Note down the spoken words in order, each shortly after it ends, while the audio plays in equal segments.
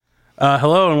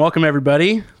Hello and welcome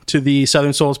everybody to the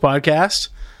Southern Souls podcast.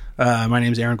 My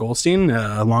name is Aaron Goldstein,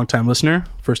 a longtime listener,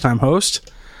 first-time host.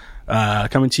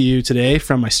 Coming to you today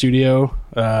from my studio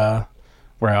where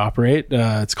I operate.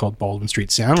 It's called Baldwin Street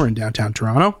Sound. We're in downtown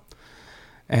Toronto.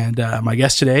 And my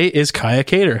guest today is Kaya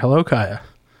Cater. Hello, Kaya.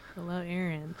 Hello,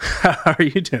 Aaron. How are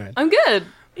you doing? I'm good.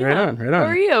 Right on. How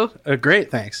are you? Great,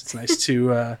 thanks. It's nice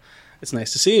to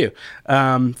see you.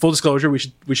 Full disclosure, we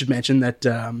should mention that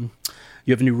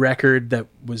you have a new record that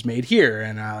was made here,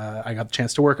 and I got the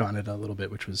chance to work on it a little bit,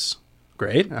 which was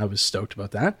great. I was stoked about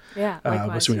that. Yeah,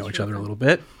 likewise. So we know each other a little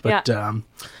bit, but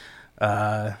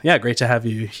yeah, great to have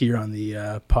you here on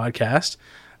the podcast.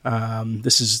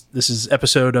 This is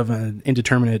episode of an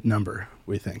indeterminate number.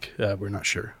 We think we're not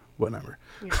sure what number.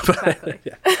 Yeah, exactly.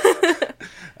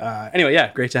 Anyway,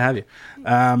 yeah, great to have you.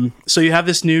 So you have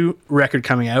this new record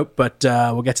coming out, but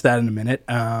we'll get to that in a minute.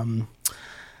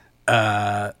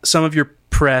 Some of your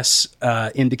press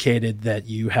indicated that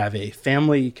you have a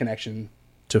family connection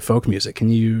to folk music. Can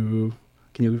you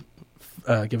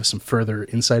give us some further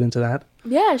insight into that?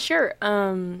 Yeah, sure.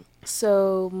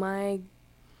 So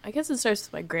I guess it starts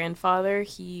with my grandfather.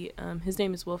 His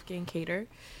name is Wolfgang Cater.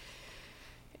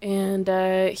 And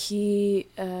he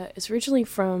is originally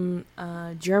from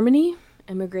Germany,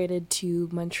 immigrated to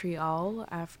Montreal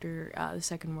after the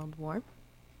Second World War.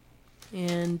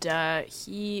 And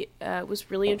he was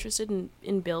really interested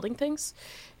in building things,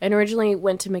 and originally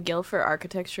went to McGill for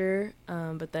architecture,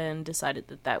 but then decided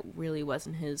that really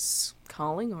wasn't his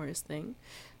calling or his thing.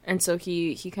 And so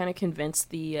he kind of convinced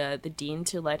the dean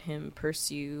to let him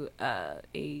pursue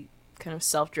a kind of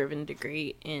self-driven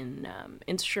degree in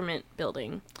instrument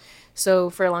building. So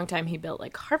for a long time he built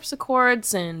like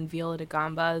harpsichords and viola da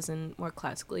gambas and more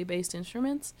classically based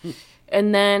instruments.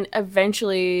 And then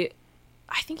eventually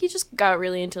I think he just got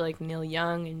really into like Neil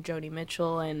Young and Joni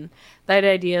Mitchell and that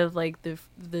idea of like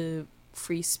the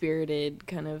free-spirited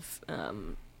kind of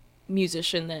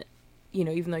musician that, you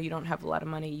know, even though you don't have a lot of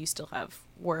money, you still have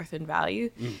worth and value.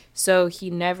 So he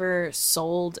never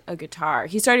sold a guitar.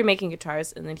 He started making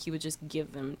guitars and then he would just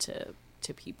give them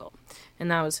to people.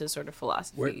 And that was his sort of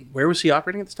philosophy. Where was he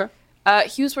operating at this time?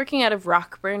 He was working out of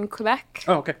Rockburn, Quebec.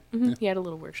 Oh, okay. Mm-hmm. Yeah. He had a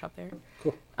little workshop there.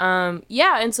 Cool.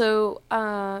 Yeah, and so,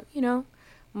 you know,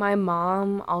 my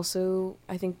mom also,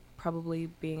 I think probably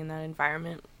being in that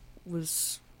environment,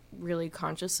 was really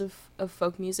conscious of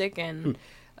folk music and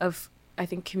of, I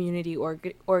think, community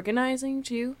organizing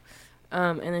too.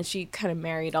 And then she kind of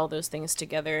married all those things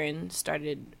together and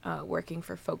started working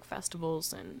for folk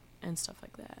festivals and stuff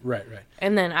like that. Right.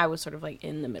 And then I was sort of like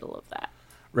in the middle of that.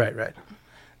 Right.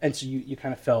 And so you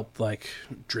kind of felt like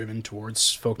driven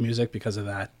towards folk music because of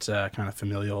that kind of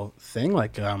familial thing.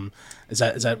 Like, is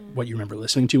that what you remember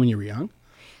listening to when you were young?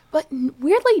 But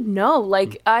weirdly, no.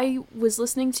 Like I was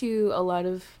listening to a lot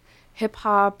of hip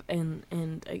hop and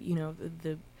you know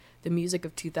the music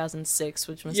of 2006,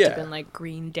 which must have been like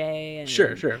Green Day. And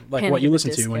sure. Like Panic what you at the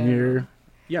listen to when Disco. you're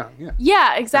young. Yeah.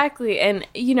 Yeah, exactly. And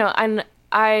you know, and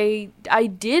I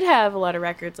did have a lot of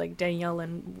records like Danielle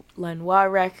Lanois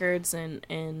records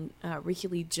and Ricky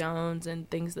Lee Jones and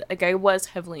things that, like, I was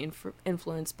heavily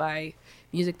influenced by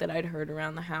music that I'd heard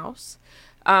around the house,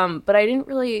 but I didn't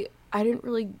really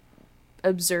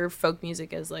observe folk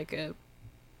music as like a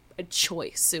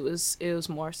choice. It was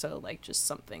more so like just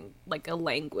something like a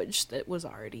language that was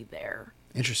already there.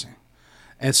 Interesting.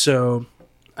 And so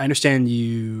I understand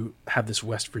you have this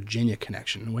West Virginia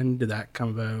connection. When did that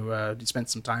come about? Did you spend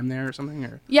some time there or something?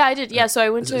 Or yeah, I did. Yeah, so I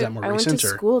went is that more to recent, or?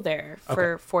 school there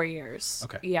for Okay. 4 years.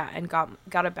 Okay. Yeah, and got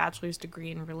a bachelor's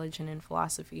degree in religion and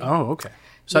philosophy. Oh, okay.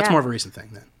 So that's Yeah. more of a recent thing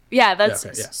then. Yeah, that's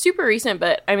Yeah, okay, yeah. super recent,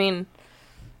 but I mean,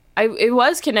 it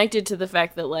was connected to the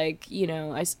fact that, like, you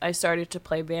know, I started to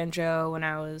play banjo when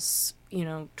I was, you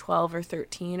know, 12 or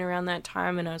 13 around that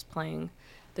time, and I was playing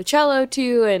the cello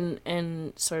too,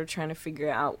 and sort of trying to figure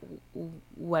out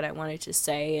what I wanted to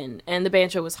say, and the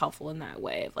banjo was helpful in that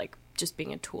way of like just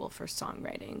being a tool for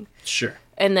songwriting. Sure.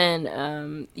 And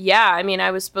then, yeah, I mean,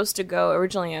 I was supposed to go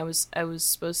originally. I was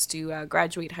supposed to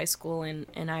graduate high school,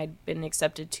 and I'd been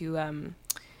accepted to an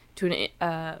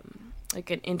like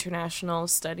an international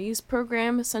studies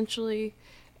program essentially,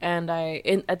 and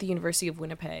at the University of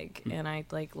Winnipeg, and I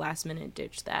like last minute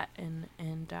ditched that, and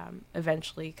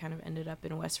eventually kind of ended up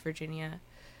in West Virginia,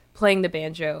 playing the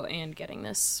banjo and getting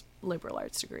this liberal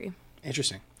arts degree.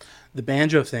 Interesting. The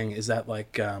banjo thing, is that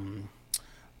like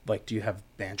do you have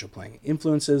banjo playing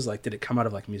influences? Like, did it come out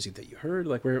of like music that you heard?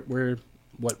 Like,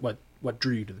 what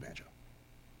drew you to the banjo?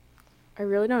 I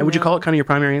really don't know. And would you call it kind of your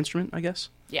primary instrument, I guess?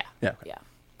 Yeah. Yeah. Okay. Yeah.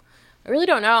 I really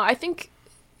don't know. I think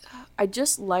I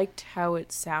just liked how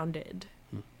it sounded.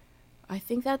 I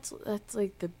think that's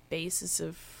like the basis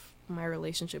of my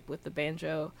relationship with the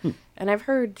banjo. And I've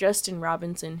heard Justin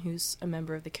Robinson, who's a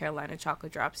member of the Carolina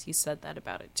Chocolate Drops, he said that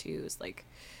about it too. It's like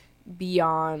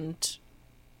beyond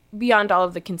all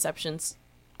of the conceptions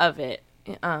of it,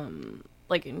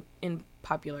 like in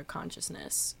popular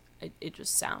consciousness, it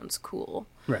just sounds cool.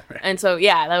 Right. And so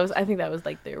I think that was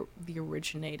like the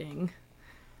originating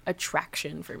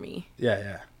attraction for me.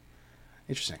 Yeah.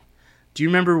 Interesting. Do you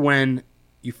remember when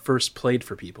you first played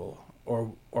for people,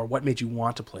 or what made you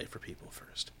want to play for people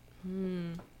first?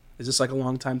 Is this like a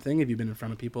long time thing? Have you been in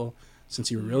front of people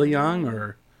since you were really young,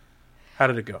 or how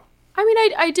did it go? I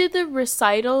mean, I did the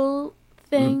recital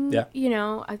thing. Yeah. You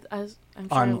know, I'm sure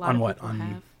On a lot of what? people On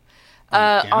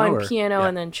have. piano, On piano yeah.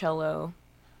 and then cello.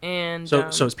 And So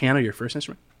is piano your first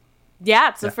instrument? yeah,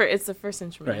 it's the first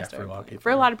instrument Right, I yeah, started for a lot of playing. people,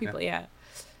 For a lot of yeah. people, yeah.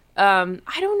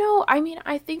 I don't know. I mean,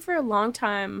 I think for a long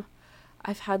time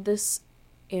I've had this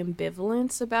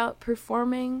ambivalence about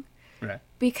performing Right.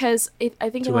 because I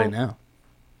think Too late now.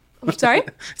 Sorry?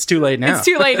 It's too late now. It's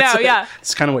too late now, yeah.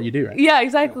 It's kind of what you do, right? Yeah,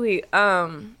 exactly.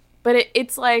 But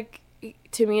it's like,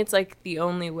 to me, it's like the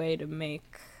only way to make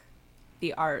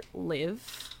the art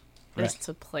live is Right.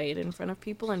 to play it in front of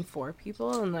people and for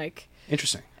people and like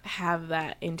Interesting. have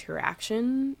that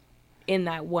interaction in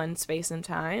that one space and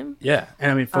time. Yeah,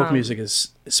 and I mean, folk music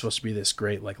is supposed to be this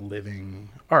great, like, living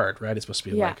art, right? It's supposed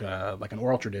to be Yeah. like an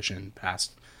oral tradition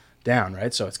passed down,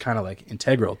 right? So it's kind of like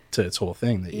integral to its whole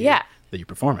thing that you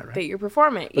perform it, right? That you're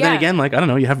performing. But then again, like, I don't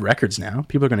know, you have records now.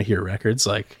 People are going to hear records,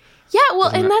 like, Yeah, well,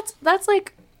 and that-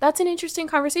 that's an interesting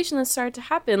conversation that started to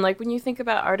happen. Like when you think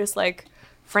about artists like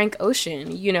Frank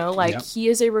Ocean, you know, like Yep. he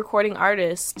is a recording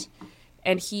artist,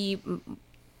 and he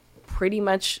pretty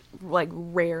much like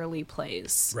rarely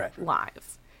plays Right.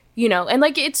 live. You know, and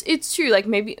like it's true. Like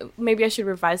maybe I should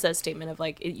revise that statement of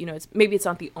like you know, it's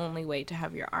not the only way to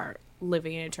have your art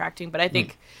living and interacting, but I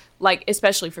think like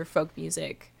especially for folk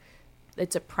music,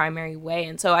 it's a primary way.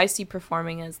 And so I see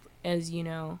performing as you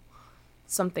know,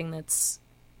 something that's,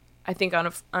 I think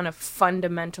on a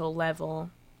fundamental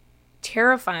level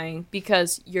terrifying,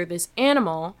 because you're this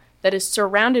animal that is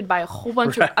surrounded by a whole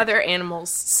bunch of other animals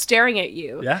staring at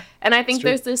you. Yeah, And I think it's true.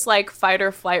 there's this like fight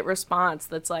or flight response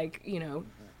that's like, you know,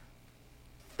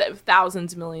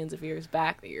 thousands, millions of years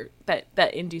back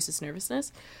that induces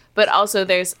nervousness. But also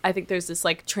I think there's this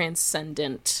like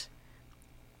transcendent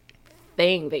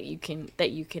thing that you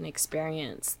can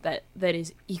experience that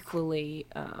is equally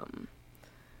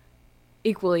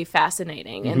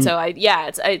fascinating. And so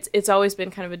it's always been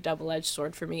kind of a double-edged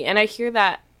sword for me. And I hear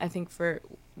that, I think,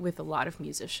 with a lot of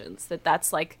musicians,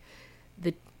 that's like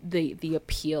the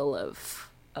appeal of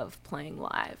playing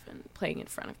live and playing in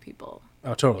front of people.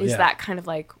 oh, totally. Is yeah. that kind of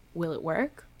like, will it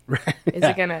work? right? Is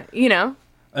it gonna, you know?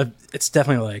 It's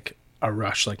definitely like a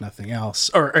rush like nothing else,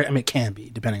 or I mean, it can be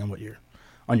depending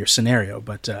on your scenario.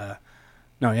 But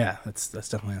no, yeah, that's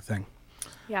definitely a thing.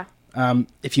 Yeah.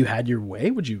 If you had your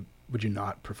way, would you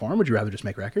not perform? Would you rather just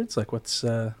make records? Like, what's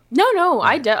No,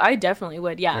 I definitely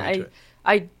would. Yeah, You're into it.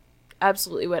 I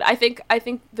absolutely would. I think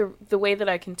the way that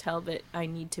I can tell that I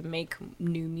need to make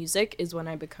new music is when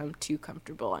I become too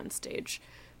comfortable on stage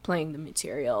playing the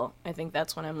material. I think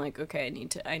that's when I'm like, okay,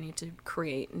 I need to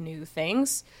create new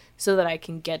things so that I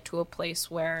can get to a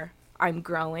place where I'm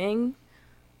growing,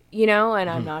 you know, and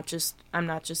I'm not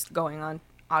just going on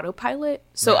autopilot.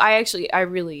 So Right. I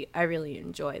really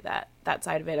enjoy that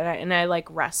side of it, and I like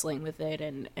wrestling with it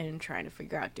and trying to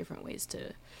figure out different ways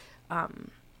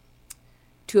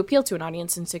to appeal to an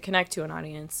audience and to connect to an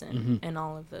audience and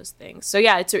all of those things. So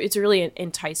yeah, it's a really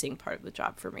enticing part of the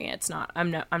job for me. It's not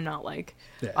I'm not like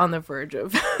Yeah. on the verge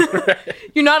of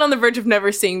you're not on the verge of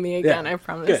never seeing me again. I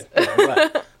promise. Good. Yeah,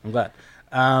 I'm glad.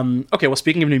 Okay, well,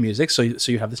 speaking of new music, so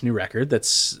you have this new record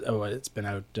that's it's been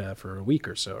out for a week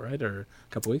or so, right, or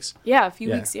a couple weeks? Yeah, a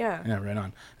few weeks. Yeah, Yeah, right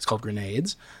on. It's called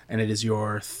Grenades, and it is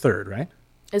your third, right?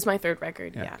 it's my third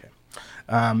record. Yeah.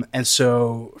 Okay. And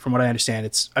so, from what I understand,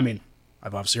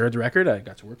 I've obviously heard the record. I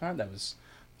got to work on it. That was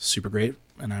super great,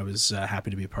 and I was happy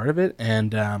to be a part of it.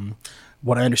 And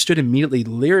what I understood immediately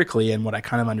lyrically, and what I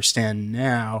kind of understand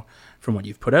now from what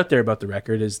you've put out there about the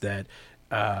record, is that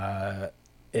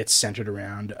it's centered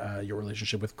around your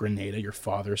relationship with Grenada. Your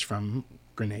father's from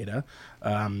Grenada.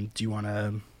 Do you want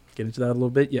to get into that a little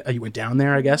bit? Yeah, you went down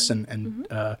there, I guess, and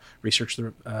researched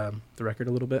the record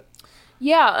a little bit.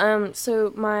 Yeah,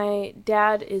 so my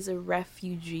dad is a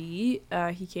refugee.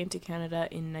 He came to Canada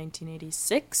in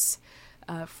 1986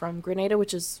 from Grenada,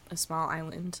 which is a small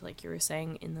island, like you were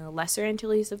saying, in the Lesser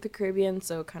Antilles of the Caribbean,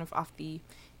 so kind of off the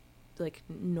like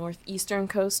northeastern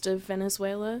coast of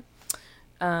Venezuela.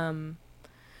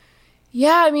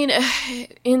 Yeah, I mean,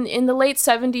 in the late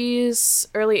 70s,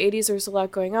 early 80s, there was a lot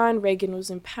going on. Reagan was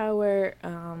in power.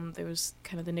 There was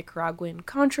kind of the Nicaraguan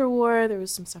Contra War. There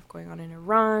was some stuff going on in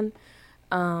Iran.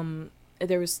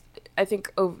 There was, I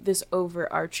think, this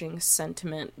overarching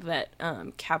sentiment that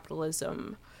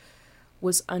capitalism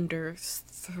was under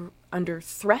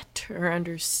threat or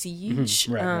under siege,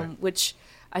 right. which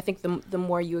I think the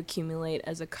more you accumulate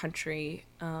as a country,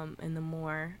 and the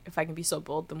more, if I can be so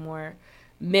bold, the more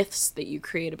myths that you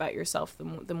create about yourself,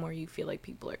 the more you feel like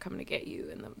people are coming to get you,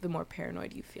 and the more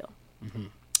paranoid you feel. Mm-hmm.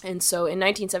 And so in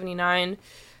 1979,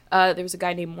 there was a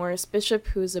guy named Morris Bishop,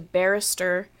 who was a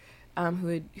barrister,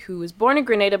 who was born in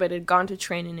Grenada but had gone to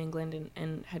train in England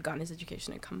and had gotten his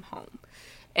education and come home.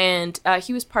 And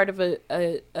he was part of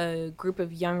a group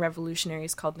of young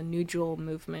revolutionaries called the New Jewel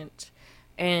Movement.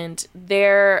 And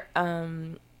their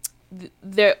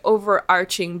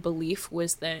overarching belief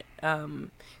was that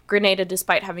Grenada,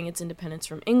 despite having its independence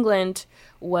from England,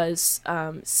 was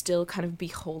still kind of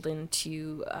beholden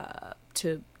to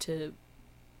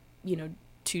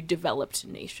developed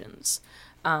nations,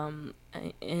 and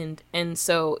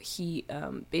so he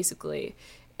basically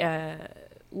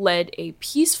led a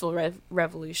peaceful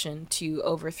revolution to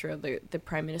overthrow the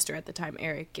prime minister at the time,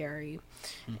 Eric Gary,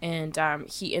 and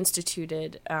he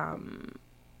instituted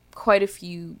quite a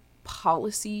few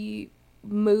policy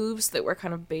moves that were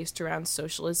kind of based around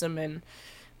socialism and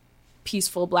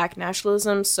peaceful black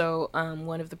nationalism. So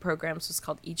one of the programs was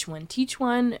called Each One Teach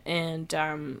One, and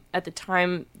at the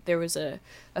time there was a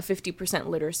 50%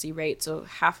 literacy rate, so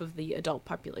half of the adult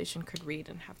population could read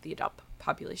and half the adult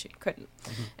population couldn't.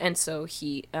 Mm-hmm. And so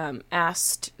he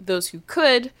asked those who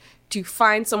could to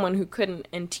find someone who couldn't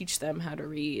and teach them how to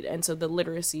read, and so the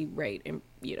literacy rate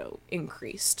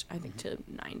increased, I think, to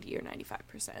 90 or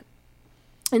 95%.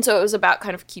 And so it was about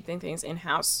kind of keeping things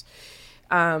in-house,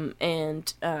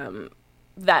 and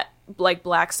that, like,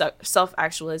 black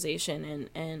self-actualization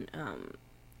and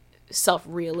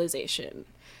self-realization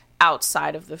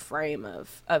outside of the frame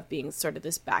of being sort of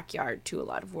this backyard to a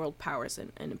lot of world powers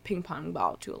and a ping-pong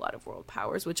ball to a lot of world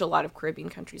powers, which a lot of Caribbean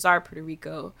countries are: Puerto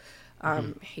Rico,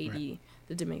 Haiti,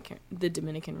 right. the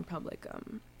Dominican Republic,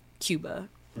 Cuba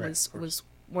was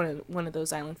one of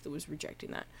those islands that was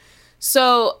rejecting that.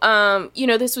 So,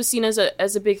 this was seen as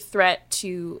a big threat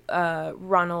to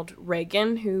Ronald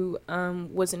Reagan, who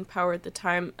was in power at the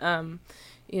time.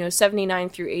 79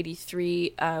 through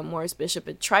 83, Morris Bishop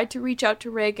had tried to reach out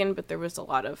to Reagan, but there was a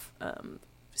lot of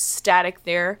static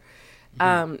there.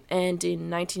 And in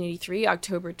 1983,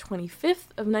 October 25th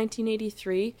of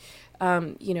 1983,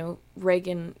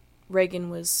 Reagan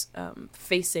was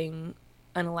facing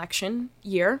an election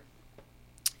year,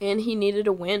 and he needed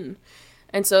a win.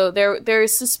 And so there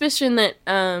is suspicion that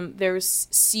there's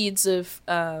seeds of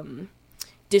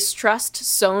distrust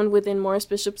sown within Morris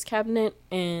Bishop's cabinet,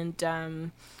 and a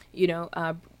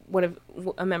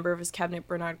member of his cabinet,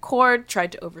 Bernard Cord,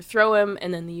 tried to overthrow him,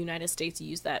 and then the United States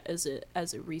used that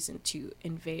as a reason to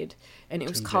invade, and it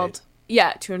was called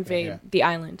the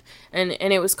island, and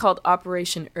it was called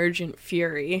Operation Urgent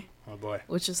Fury. Oh boy,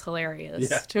 which is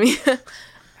hilarious to me.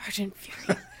 Urgent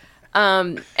Fury.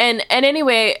 And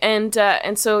anyway, and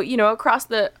so across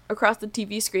the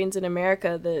TV screens in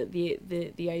America,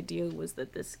 the idea was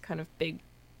that this kind of big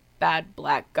bad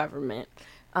black government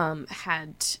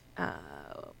had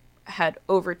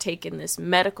overtaken this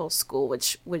medical school,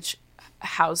 which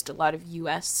housed a lot of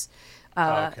U.S.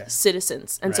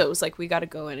 Citizens, and so it was like, we got to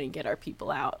go in and get our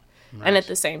people out, and at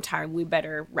the same time we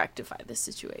better rectify this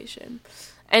situation.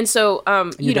 And so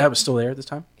your dad was still there at this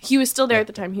time? He was still there at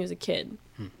the time. He was a kid.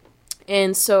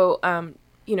 And so,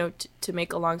 to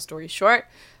make a long story short,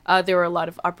 there were a lot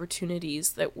of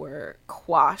opportunities that were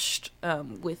quashed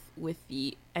with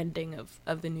the ending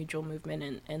of the New Jewel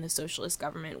movement and the socialist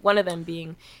government. One of them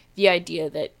being the idea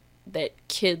that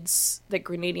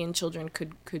Grenadian children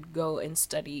could go and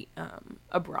study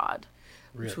abroad.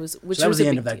 Really? Which so that was the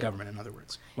end of that deal. government, in other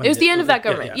words. It was the end of that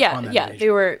government. Yeah. They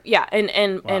were, and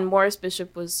Wow. and Morris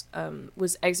Bishop was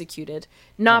executed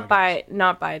not by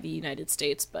the United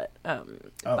States, but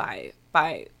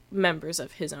by members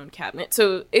of his own cabinet.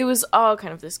 So it was all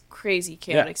kind of this crazy,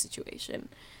 chaotic situation,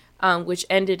 which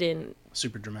ended in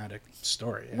super dramatic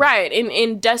story. Yeah. Right,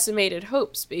 in decimated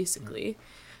hopes, basically.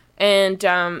 And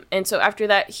so after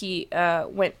that, he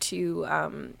went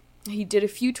to he did a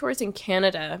few tours in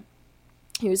Canada.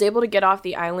 He was able to get off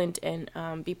the island and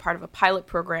be part of a pilot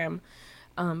program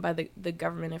by the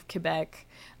government of Quebec,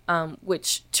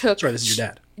 which took... Sorry, this is your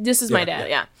dad. This is my dad,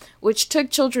 yeah. Which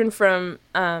took children from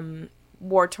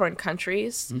war-torn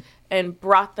countries and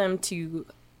brought them to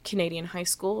Canadian high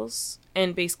schools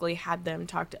and basically had them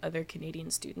talk to other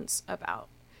Canadian students about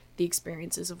the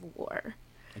experiences of war.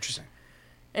 Interesting.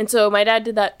 And so my dad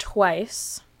did that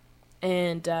twice.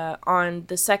 And on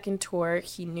the second tour,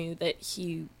 he knew that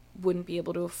he wouldn't be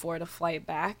able to afford a flight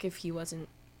back if he wasn't,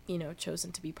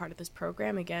 chosen to be part of this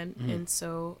program again. Mm-hmm. And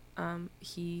so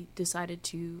he decided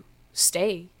to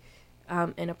stay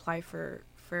and apply for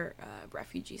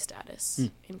refugee status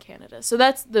in Canada. So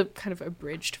that's the kind of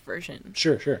abridged version.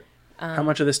 Sure. How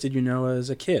much of this did you know as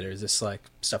a kid? Or is this like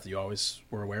stuff that you always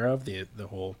were aware of, the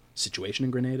whole situation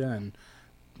in Grenada, and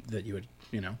that you had,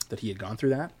 that he had gone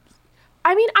through that?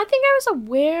 I mean, I think I was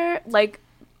aware, like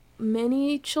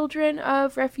many children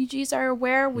of refugees are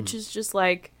aware, which is just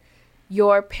like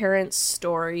your parents'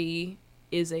 story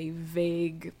is a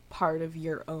vague part of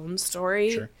your own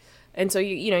story. Sure. And so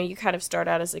you kind of start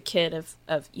out as a kid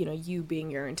of you being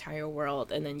your entire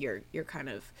world, and then your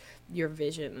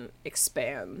vision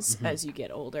expands as you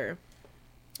get older.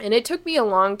 And it took me a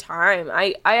long time.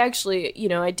 I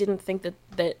actually, I didn't think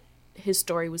that his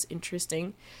story was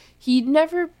interesting. He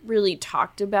never really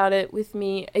talked about it with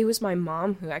me. It was my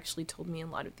mom who actually told me a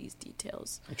lot of these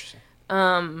details. Interesting.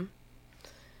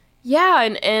 Yeah,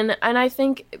 and I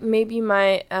think maybe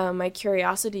my my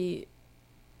curiosity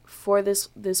for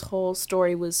this whole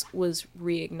story was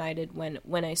reignited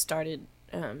when I started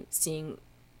seeing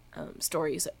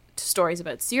stories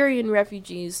about Syrian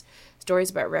refugees, stories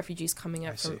about refugees coming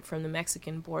up from the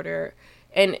Mexican border,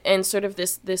 and sort of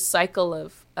this cycle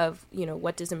of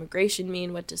what does immigration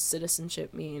mean, what does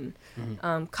citizenship mean,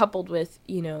 coupled with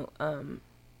the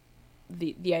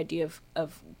idea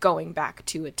of going back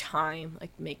to a time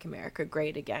like Make America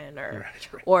Great Again,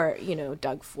 or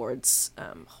Doug Ford's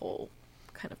whole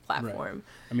kind of platform. Right.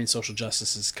 I mean, social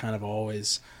justice is kind of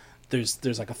always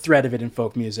there's like a thread of it in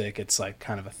folk music. It's like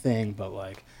kind of a thing, but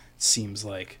like it seems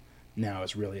like now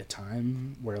is really a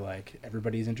time where like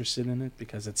everybody's interested in it,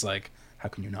 because it's like, how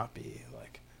can you not be?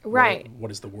 Like, right, what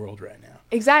is the world right now?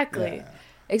 Exactly.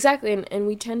 And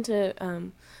we tend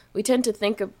to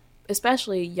think of,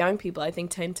 especially young people, I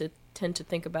think tend to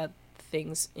think about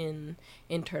things in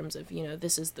terms of,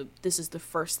 this is the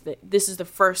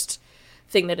first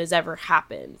thing that has ever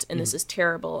happened, and this is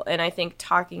terrible. And I think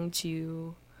talking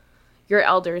to your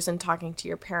elders and talking to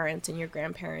your parents and your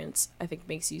grandparents, I think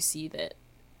makes you see that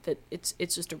it's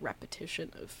just a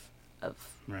repetition of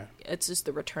right. It's just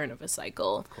the return of a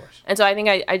cycle. Of course. And so I think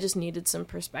I just needed some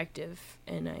perspective,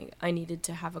 and I needed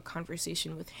to have a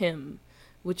conversation with him,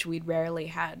 which we'd rarely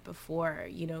had before,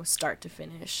 start to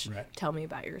finish. Right. Tell me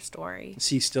about your story. Is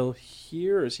he still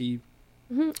here, or is he...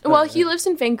 Well, he lives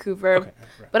in Vancouver, okay,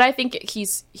 right. But I think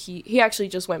he actually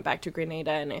just went back to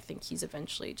Grenada, and I think he's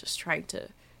eventually just trying to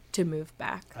move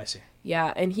back. I see.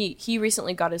 Yeah, and he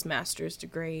recently got his master's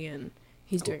degree, and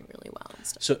he's doing really well and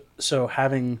stuff. So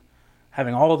having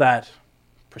all of that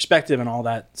perspective and all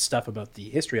that stuff about the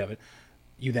history of it,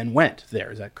 you then went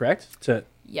there. Is that correct?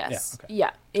 Yes. Yeah. Okay.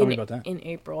 Yeah. Tell me about that. In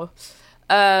April,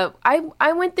 I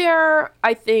went there,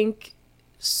 I think,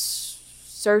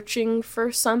 searching for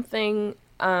something.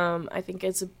 I think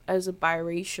as a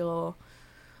biracial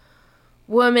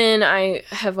woman, I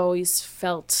have always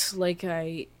felt like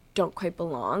I don't quite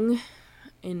belong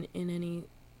in any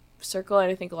circle,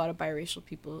 and I think a lot of biracial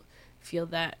people feel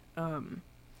that.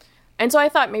 And so I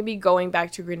thought maybe going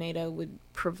back to Grenada would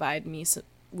provide me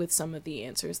with some of the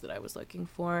answers that I was looking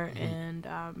for. And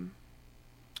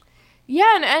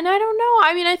yeah, and I don't know.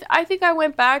 I mean, I think I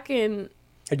went back and...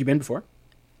 Had you been before?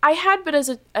 I had, but as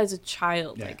a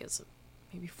child, like as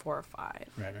maybe 4 or 5.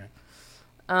 Right.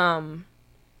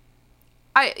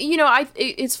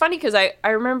 It's funny because I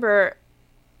remember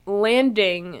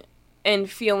landing and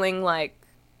feeling like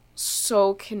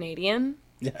so Canadian.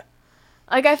 Yeah.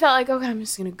 Like I felt like, okay, I'm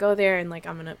just gonna go there and like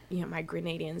I'm gonna, my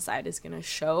Grenadian side is gonna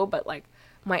show, but like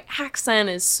my accent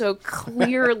is so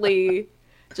clearly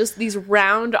just these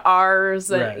round R's,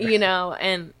 and,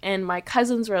 right. and my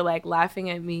cousins were like laughing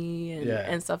at me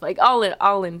and stuff, like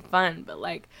all in fun, but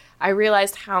like I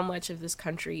realized how much of this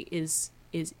country is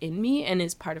in me and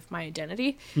is part of my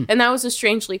identity. And that was a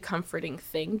strangely comforting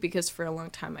thing, because for a long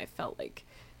time I felt like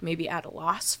maybe at a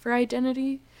loss for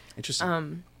identity.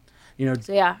 Interesting.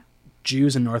 So yeah.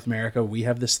 Jews in North America, we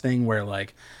have this thing where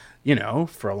like,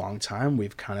 for a long time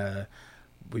we've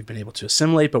been able to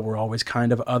assimilate, but we're always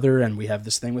kind of other. And we have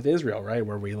this thing with Israel, right,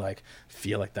 where we like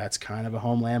feel like that's kind of a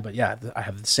homeland. But yeah, I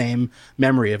have the same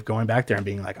memory of going back there and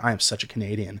being like, I am such a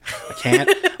Canadian. I can't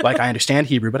like, I understand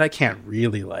Hebrew, but I can't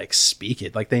really like speak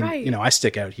it. Like they, right. I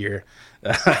stick out here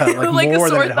like more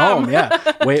than at home.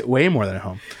 Yeah, way more than at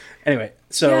home. Anyway,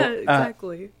 so yeah,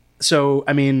 exactly. So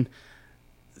I mean,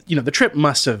 the trip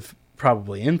must have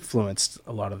probably influenced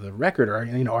a lot of the record, or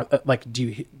like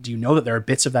do you know that there are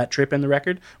bits of that trip in the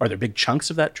record? Are there big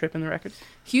chunks of that trip in the record?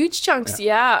 Huge chunks,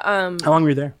 yeah. How long were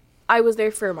you there? I was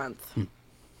there for a month.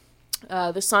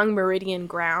 The song Meridian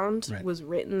Ground was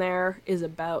written there, is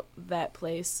about that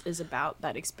place, is about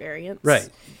that experience. Right.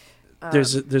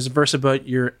 There's a verse about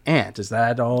your aunt. Is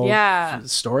that all? Yeah.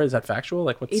 Story? Is that factual?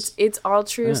 Like what's? It's all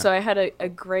true. Yeah. So I had a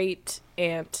great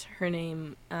aunt. Her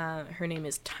name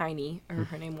is Tiny, or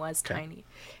her name was Tiny,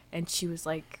 and she was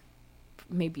like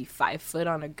maybe 5 foot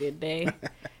on a good day,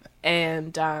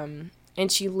 and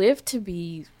she lived to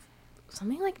be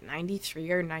something like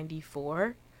 93 or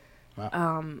 94.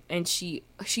 Wow. And she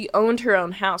owned her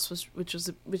own house, which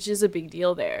is a big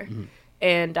deal there. Mm-hmm.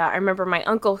 And I remember my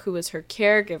uncle, who was her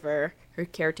caretaker,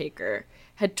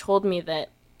 had told me that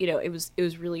it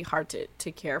was really hard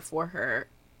to care for her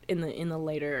in the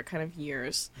later kind of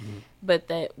years, but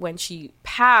that when she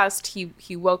passed,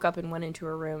 he woke up and went into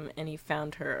her room and he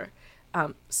found her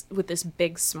with this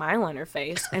big smile on her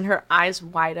face and her eyes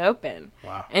wide open.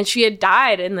 Wow. And she had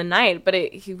died in the night, but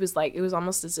it was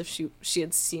almost as if she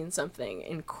had seen something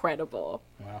incredible.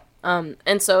 Wow.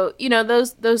 And so,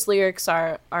 those lyrics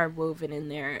are woven in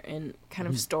there, and kind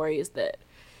of stories that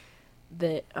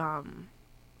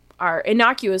are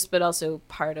innocuous, but also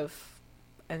part of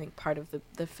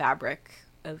the fabric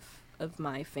of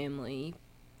my family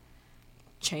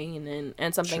chain,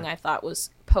 and something I thought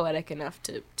was poetic enough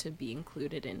to be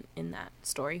included in that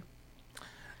story.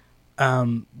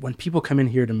 When people come in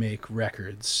here to make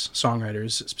records,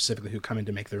 songwriters specifically who come in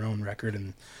to make their own record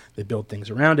and they build things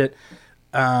around it,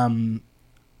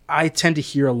 I tend to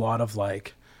hear a lot of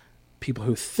like people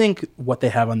who think what they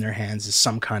have on their hands is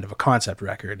some kind of a concept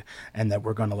record and that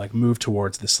we're going to like move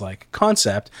towards this like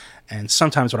concept. And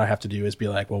sometimes what I have to do is be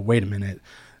like, well, wait a minute.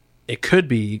 It could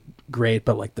be great,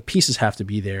 but like the pieces have to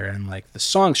be there and like the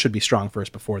songs should be strong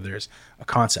first before there's a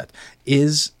concept.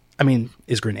 Is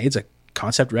Grenades a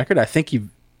concept record? I think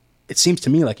it seems to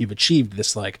me like you've achieved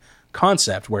this like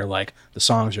concept where like the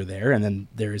songs are there and then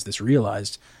there is this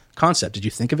realized concept. Did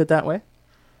you think of it that way?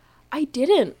 I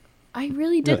didn't. I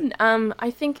really didn't.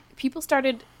 I think people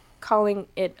started calling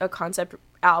it a concept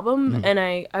album, and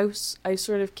I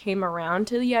sort of came around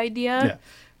to the idea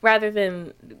rather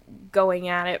than going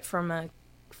at it from a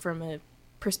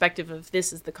perspective of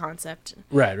this is the concept.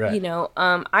 Right.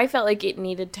 I felt like it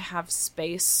needed to have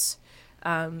space.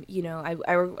 I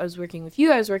was working with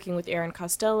you. I was working with Aaron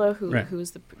Costello, who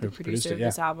was the producer of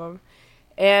this album.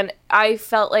 And I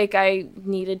felt like I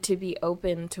needed to be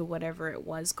open to whatever it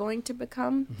was going to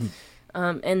become.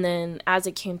 And then as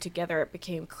it came together, it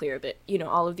became clear that,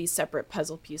 all of these separate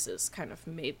puzzle pieces kind of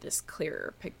made this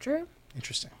clearer picture.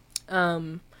 Interesting.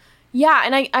 Yeah,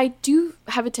 and I do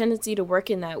have a tendency to work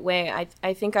in that way.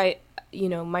 I think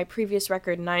my previous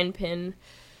record, 9-Pin,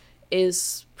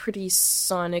 is pretty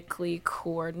sonically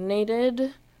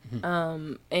coordinated.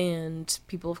 And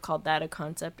people have called that a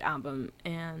concept album.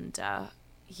 And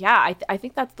I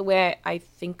think that's the way I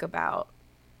think about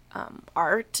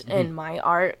art and my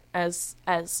art as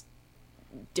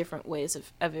different ways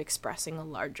of expressing a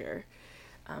larger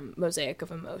mosaic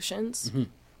of emotions.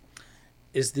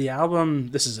 Is the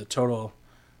album, this is a total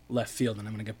left field and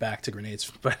I'm going to get back to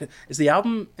Grenades, but is the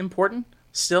album important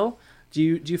still? Do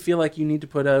you feel like you need to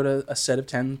put out a set of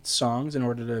 10 songs in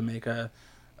order to make a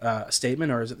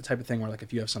statement, or is it the type of thing where like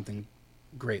if you have something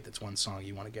great that's one song,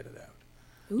 you want to get it out?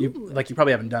 You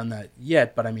probably haven't done that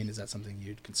yet, but I mean, is that something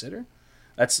you'd consider?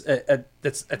 It's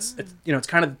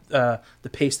kind of the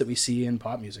pace that we see in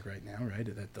pop music right now, right?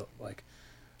 That like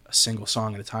a single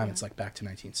song at a time. It's like back to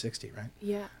 1960, right?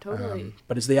 Yeah, totally.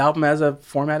 But is the album as a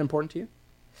format important to you?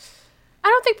 I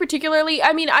don't think particularly.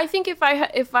 I mean, I think if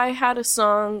I had a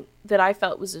song that I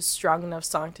felt was a strong enough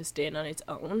song to stand on its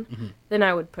own, then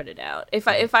I would put it out. If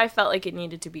I felt like it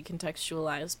needed to be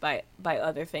contextualized by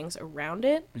other things around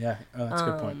it. Yeah, that's a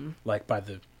good point. Like by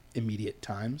the immediate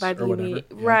times by the or whatever.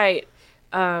 Right.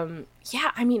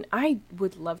 I mean, I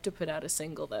would love to put out a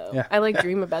single though. Yeah. I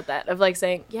dream about that of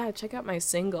saying, yeah, check out my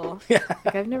single. Yeah.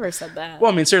 I've never said that.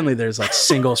 Well, I mean, certainly there's like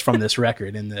singles from this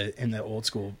record in the old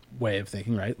school way of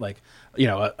thinking, right? Like,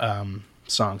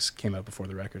 songs came out before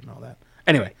the record and all that.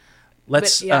 Anyway,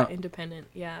 let's independent.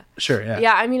 Yeah. Sure. Yeah.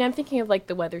 Yeah. I mean, I'm thinking of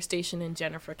the Weather Station and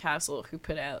Jennifer Castle, who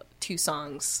put out 2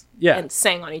 songs. Yeah. And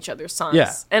sang on each other's songs.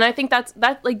 Yeah. And I think that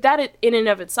in and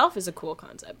of itself is a cool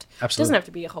concept. Absolutely. It doesn't have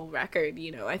to be a whole record.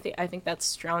 I think that's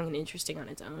strong and interesting on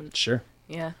its own. Sure.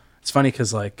 Yeah. It's funny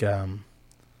because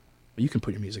you can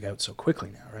put your music out so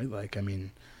quickly now, right? Like, I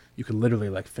mean, you could literally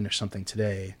finish something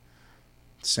today,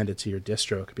 send it to your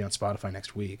distro. It could be on Spotify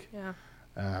next week. Yeah.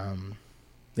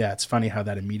 Yeah, it's funny how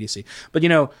that immediacy. But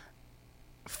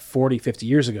 40, 50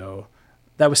 years ago,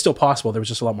 that was still possible. There was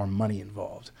just a lot more money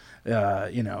involved.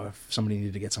 If somebody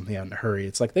needed to get something out in a hurry,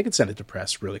 it's like they could send it to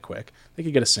press really quick. They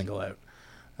could get a single out.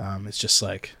 It's just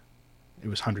like it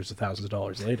was hundreds of thousands of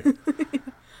dollars later.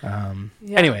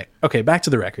 Anyway, okay, back to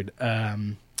the record.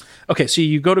 Okay, so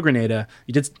you go to Grenada.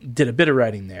 You did a bit of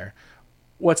writing there.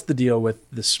 What's the deal with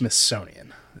the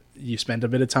Smithsonian? You spent a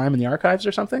bit of time in the archives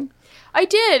or something? I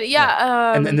did,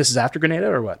 yeah. And this is after Grenada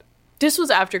or what? This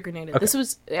was after Grenada. Okay. This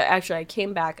was actually, I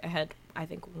came back. I had, I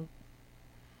think,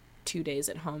 2 days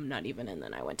at home, not even, and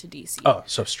then I went to DC. Oh,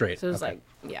 so straight. So it was I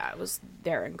was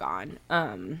there and gone.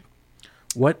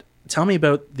 Tell me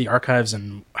about the archives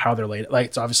and how they're laid. Like,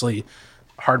 it's obviously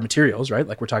hard materials, right?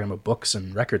 Like, we're talking about books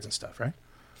and records and stuff, right?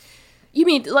 You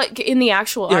mean like in the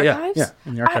actual archives? Yeah,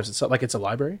 in the archives itself. Like, it's a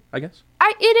library, I guess?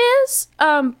 It is,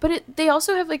 but they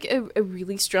also have like a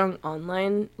really strong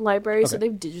online library, so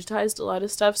they've digitized a lot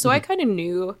of stuff. So I kind of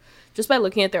knew just by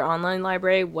looking at their online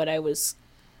library what I was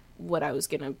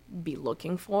gonna be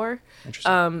looking for.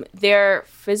 Interesting. Their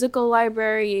physical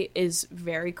library is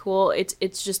very cool.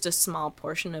 It's just a small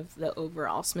portion of the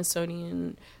overall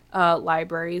Smithsonian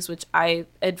libraries, which I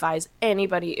advise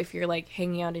anybody, if you're like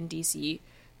hanging out in DC,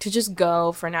 to just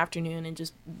go for an afternoon and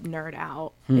just nerd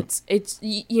out. It's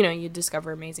you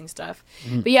discover amazing stuff.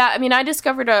 But yeah, I mean, I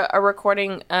discovered a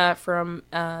recording from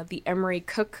the Emery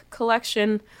Cook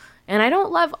collection, and I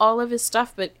don't love all of his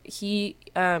stuff, but he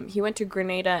went to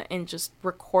Grenada and just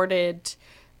recorded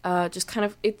just kind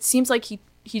of, it seems like he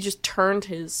just turned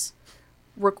his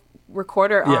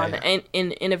recorder on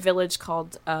in a village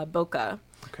called Boca.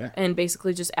 Okay. And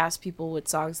basically just asked people what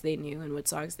songs they knew and what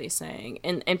songs they sang,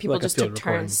 and people Like just took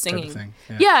turns singing.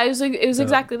 Yeah. It was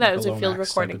exactly that. It was a field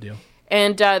recording,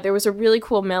 and there was a really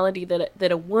cool melody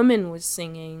that a woman was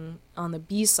singing on the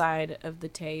B side of the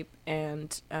tape,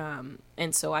 and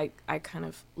so I kind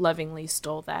of lovingly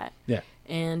stole that. Yeah.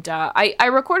 And I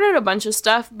recorded a bunch of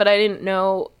stuff, but I didn't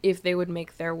know if they would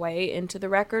make their way into the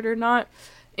record or not.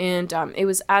 And it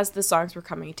was as the songs were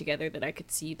coming together that I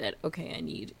could see that, okay, I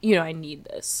need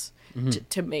this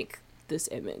to make this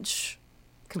image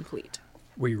complete.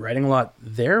 Were you writing a lot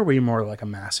there, or were you more like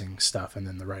amassing stuff and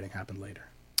then the writing happened later?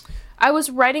 I was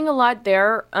writing a lot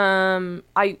there.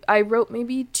 I wrote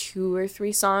maybe 2 or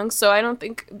 3 songs, so I don't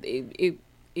think it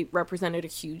represented a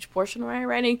huge portion of my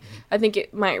writing. I think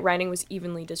my writing was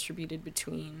evenly distributed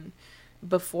between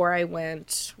before I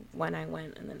went, when I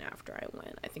went, and then after I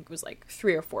went. I think it was like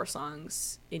 3 or 4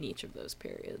 songs in each of those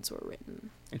periods were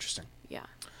written. Interesting. Yeah.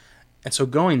 And so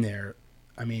going there,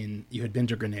 I mean, you had been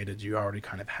to Grenada. Do you already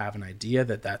kind of have an idea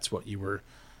that that's what you were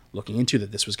looking into,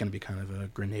 that this was going to be kind of a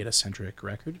Grenada-centric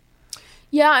record?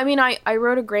 Yeah, I mean, I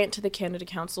wrote a grant to the Canada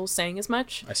Council saying as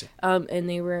much. I see. And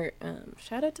they were,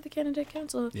 shout out to the Canada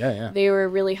Council. Yeah. They were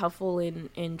really helpful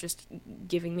in just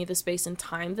giving me the space and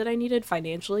time that I needed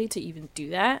financially to even do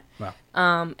that.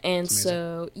 Wow. And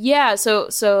so, yeah,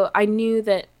 so I knew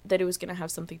that it was going to have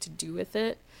something to do with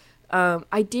it.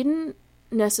 I didn't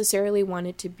necessarily want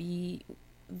it to be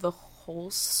the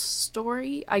whole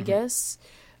story, I guess.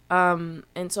 And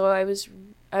so I was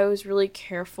really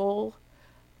careful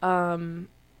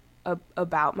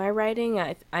about my writing.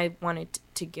 I wanted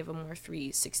to give a more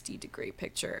 360-degree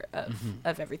picture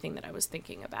of everything that I was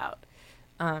thinking about.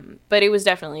 But it was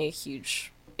definitely a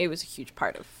huge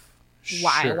part of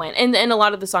why I went. And a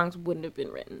lot of the songs wouldn't have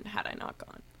been written had I not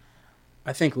gone.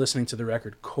 I think listening to the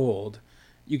record cold,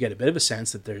 you get a bit of a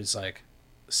sense that there's like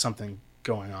something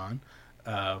going on,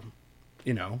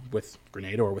 with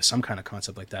Grenada or with some kind of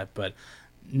concept like that. But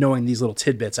knowing these little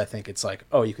tidbits, I think it's like,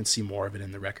 oh, you can see more of it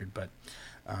in the record. But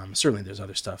certainly there's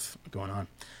other stuff going on.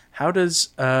 How's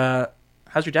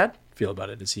your dad feel about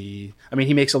it? He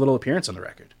makes a little appearance on the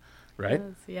record, right?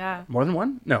 Yes, yeah. More than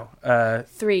one? No.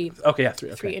 3. Okay, yeah, 3.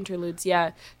 Okay. 3 interludes,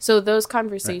 yeah. So those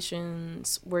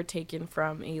conversations were taken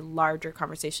from a larger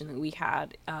conversation that we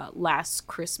had last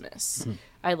Christmas.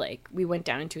 We went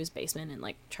down into his basement and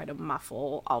tried to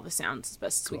muffle all the sounds as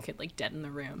best as we could, deaden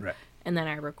the room. Right. And then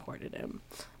I recorded him.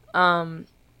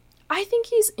 I think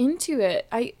he's into it.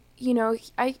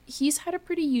 He's had a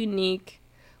pretty unique.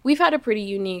 We've had a pretty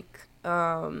unique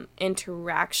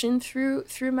interaction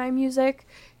through my music.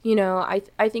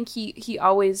 I think he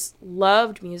always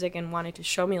loved music and wanted to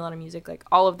show me a lot of music, like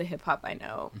all of the hip hop I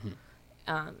know.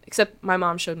 Except my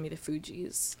mom showed me the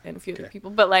Fugees and a few other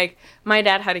people. But my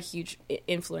dad had a huge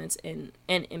influence and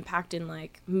impact in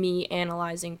me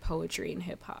analyzing poetry and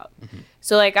hip hop.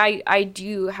 So I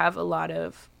do have a lot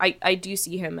of I do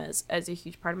see him as a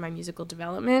huge part of my musical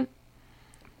development.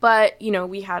 But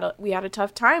we had a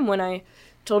tough time when I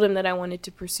told him that I wanted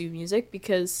to pursue music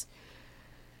because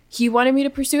he wanted me to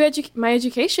pursue my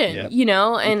education, Yep. you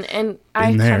know, and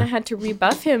I there. kind of had to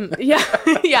rebuff him. Yeah,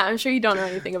 yeah, I'm sure you don't know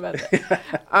anything about that.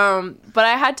 But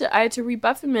I had to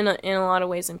rebuff him in a lot of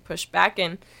ways and push back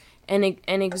and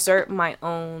exert my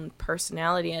own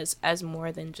personality as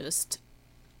more than just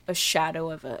a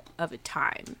shadow of a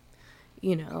time,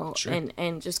 you know, Sure.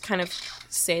 and just kind of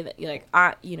say that like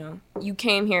you know, you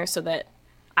came here so that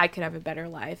I could have a better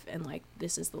life, and like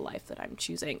this is the life that I'm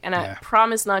choosing, and Yeah. I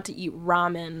promise not to eat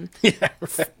ramen, Yeah,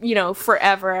 right. you know,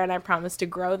 forever, and I promise to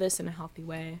grow this in a healthy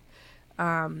way.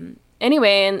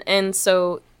 Anyway, and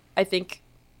so I think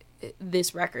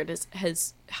this record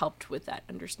has helped with that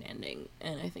understanding,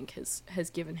 and I think has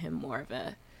given him more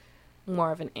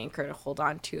of an anchor to hold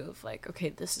on to of like, okay,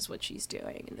 this is what she's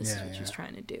doing, and this is what she's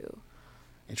trying to do.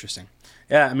 Interesting.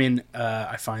 Yeah, I mean,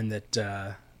 I find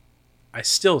that I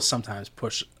still sometimes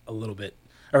push a little bit,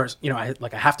 or you know, I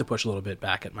have to push a little bit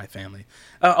back at my family,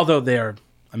 although they are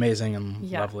amazing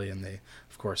and lovely, and they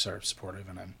of course are supportive,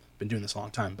 and I've been doing this a long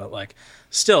time. But like,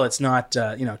 still, it's not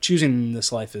you know, choosing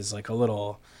this life is like a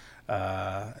little,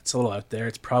 it's a little out there.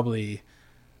 It's probably,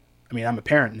 I mean, I'm a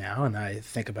parent now, and I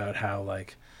think about how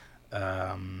like,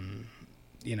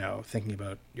 you know, thinking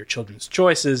about your children's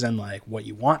choices and like what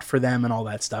you want for them and all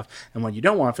that stuff. And what you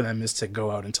don't want for them is to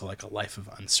go out into like a life of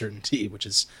uncertainty, which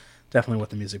is definitely what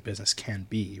the music business can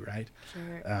be, right?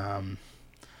 Sure.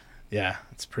 Yeah,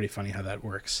 it's pretty funny how that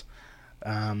works.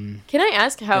 Can I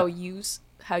ask how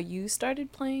you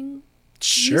started playing?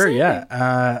 Sure, music?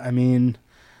 yeah. I mean,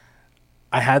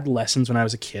 I had lessons when I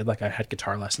was a kid. Like I had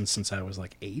guitar lessons since I was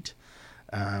like 8.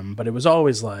 But it was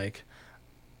always like,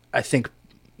 I think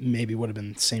maybe would have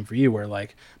been the same for you, where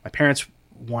like my parents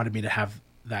wanted me to have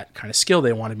that kind of skill.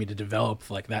 They wanted me to develop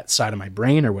like that side of my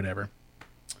brain or whatever.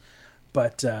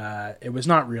 But it was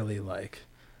not really like,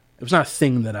 it was not a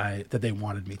thing that they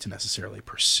wanted me to necessarily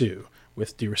pursue.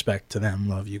 With due respect to them,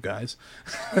 love you guys.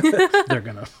 They're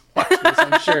gonna watch this,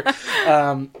 I'm sure.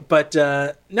 But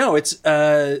no, it's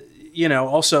you know,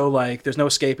 also like there's no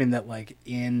escaping that like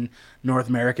in North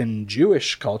American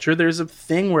Jewish culture, there's a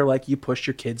thing where like you push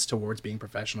your kids towards being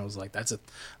professionals. Like that's a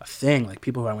thing. Like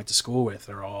people who I went to school with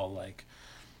are all like,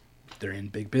 they're in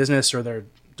big business or they're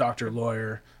doctor,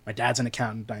 lawyer. My dad's an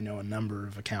accountant. I know a number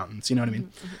of accountants. You know what I mean?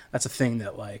 Mm-hmm. That's a thing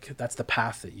that like, that's the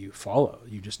path that you follow.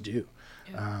 You just do.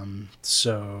 Yeah.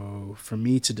 So for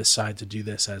me to decide to do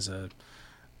this as a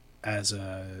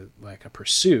like a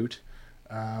pursuit,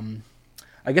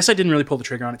 I guess I didn't really pull the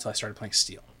trigger on it until I started playing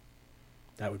steel.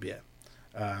 That would be it.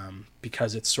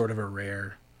 Because it's sort of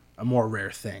a more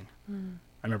rare thing. Mm.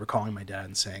 I remember calling my dad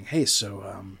and saying, hey,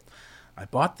 so I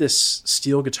bought this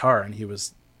steel guitar, and he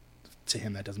was, to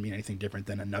him, that doesn't mean anything different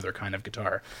than another kind of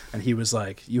guitar. And he was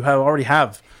like, you already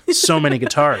have so many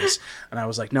guitars. And I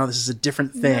was like, no, this is a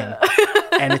different thing. Yeah.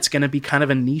 And it's going to be kind of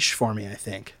a niche for me, I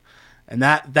think. And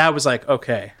that was like,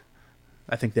 okay.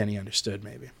 I think then he understood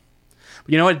maybe.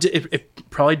 But you know what?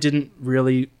 It probably didn't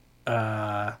really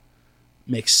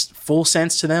make full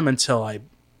sense to them until I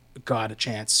got a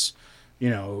chance,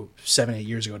 7-8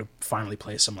 years ago, to finally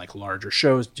play some like larger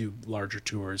shows, do larger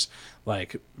tours,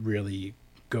 like really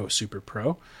go super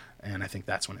pro. And I think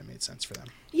that's when it made sense for them.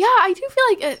 Yeah, I do feel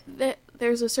like that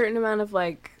there's a certain amount of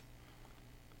like,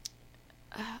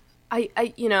 I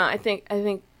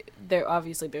think there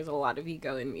obviously there's a lot of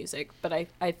ego in music, but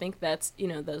I think that's,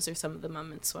 those are some of the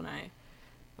moments when I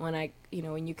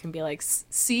when you can be like,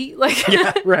 see, like,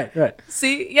 yeah, right.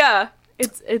 See, yeah.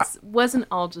 It's wasn't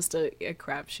all just a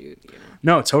crapshoot,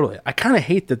 No, totally. I kind of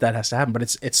hate that has to happen, but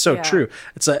it's so true.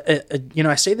 It's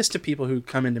I say this to people who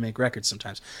come in to make records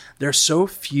sometimes. There's so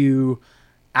few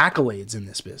accolades in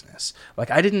this business. Like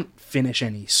I didn't finish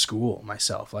any school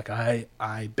myself. Like I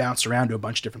bounced around to a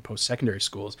bunch of different post-secondary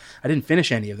schools. I didn't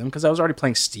finish any of them because I was already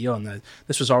playing steel and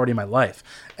this was already my life.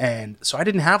 And so I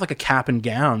didn't have like a cap and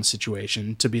gown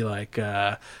situation to be like,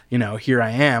 here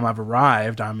I am, I've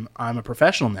arrived, I'm a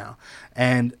professional now.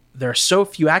 And there are so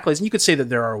few accolades. And you could say that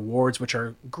there are awards which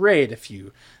are great if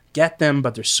you get them,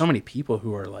 but there's so many people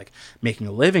who are like making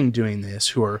a living doing this,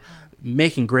 who are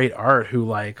making great art, who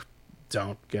like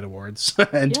don't get awards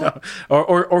and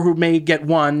or who may get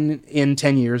one in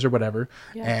 10 years or whatever.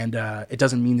 Yeah. And it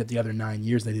doesn't mean that the other 9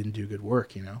 years they didn't do good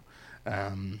work,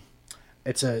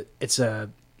 It's a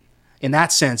in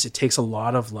that sense, it takes a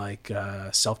lot of like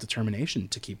self-determination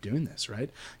to keep doing this, right?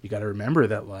 You got to remember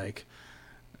that like,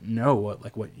 no,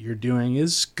 what you're doing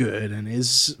is good and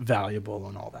is valuable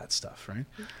and all that stuff, right?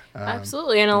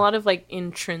 Absolutely. And a lot of like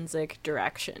intrinsic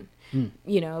direction.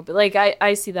 But like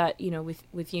I see that,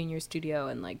 with you in your studio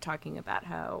and like talking about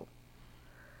how,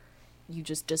 you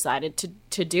just decided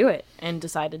to do it and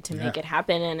decided to make it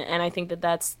happen. And I think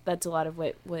that's a lot of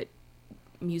what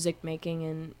music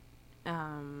making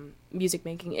and music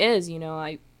making is. You know,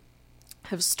 I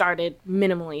have started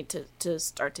minimally to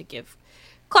start to give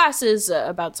classes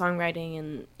about songwriting,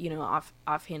 and you know,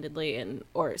 offhandedly, and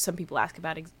or some people ask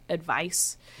about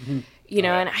advice, you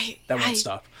know, and that won't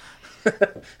stop.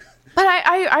 But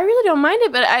I really don't mind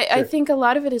it, but I think a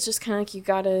lot of it is just kind of like you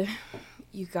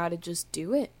gotta just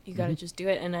do it. You gotta just do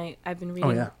it. And I've been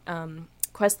reading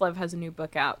Questlove has a new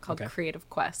book out called Creative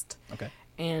Quest. Okay.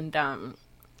 And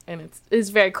it's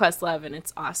very Questlove, and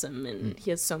it's awesome, and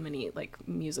he has so many like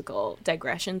musical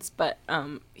digressions, but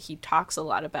he talks a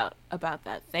lot about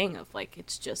that thing of like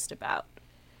it's just about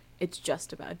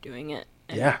doing it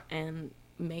and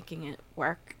making it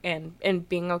work, and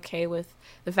being okay with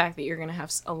the fact that you're gonna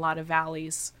have a lot of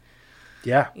valleys.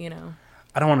 Yeah. You know,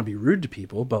 I don't want to be rude to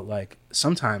people, but like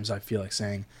sometimes I feel like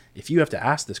saying, if you have to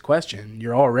ask this question,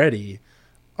 you're already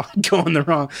going the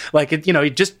wrong, like it, you know, you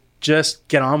just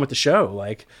get on with the show.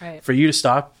 Like for you to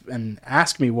stop and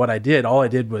ask me what I did, all I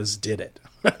did was did it.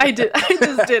 I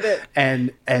just did it.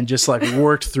 and just like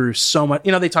worked through so much,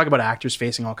 you know, they talk about actors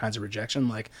facing all kinds of rejection.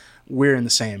 Like we're in the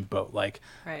same boat. Like,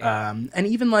 and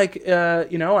even like,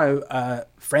 you know,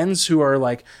 friends who are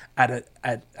like at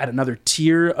another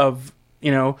tier of,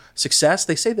 you know, success,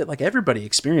 they say that like everybody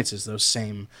experiences those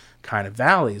same kind of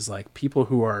valleys. Like people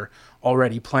who are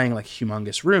already playing like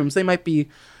humongous rooms, they might be,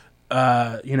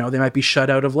 you know, they might be shut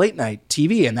out of late night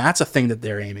TV, and that's a thing that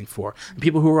they're aiming for. And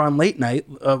people who are on late night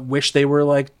wish they were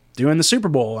like doing the Super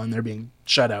Bowl and they're being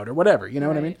shut out or whatever. You know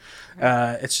what I mean?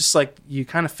 It's just like you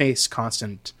kind of face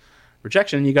constant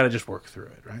rejection, and you got to just work through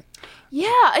it, right?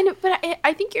 Yeah, but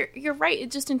I think you're right. It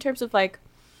just in terms of like,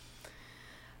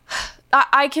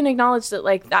 I can acknowledge that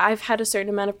like I've had a certain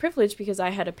amount of privilege because I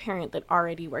had a parent that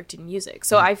already worked in music.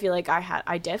 So I feel like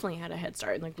I definitely had a head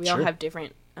start. And like we all have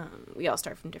different, we all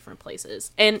start from different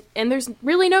places. And there's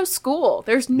really no school.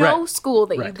 There's no school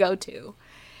that you go to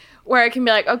where it can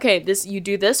be like, okay, you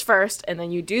do this first, and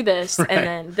then you do this, and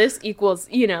then this equals,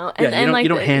 you know. And, you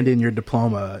don't hand in your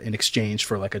diploma in exchange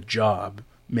for like a job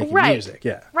making music.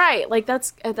 Right. Like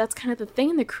that's kind of the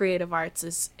thing in the creative arts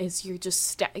is you're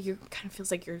just you kind of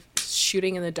feels like you're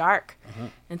shooting in the dark,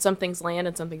 and some things land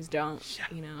and some things don't.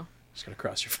 You know, just gotta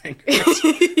cross your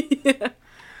fingers.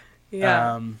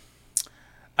 Yeah.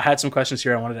 I had some questions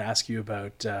here I wanted to ask you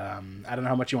about. I don't know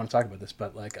how much you want to talk about this,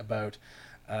 but like about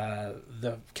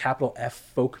the capital F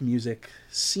folk music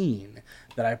scene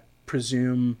that I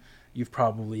presume you've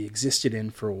probably existed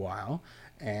in for a while,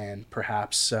 and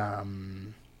perhaps I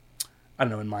don't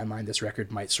know, in my mind, this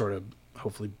record might sort of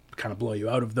hopefully kind of blow you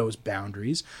out of those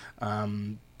boundaries.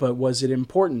 But was it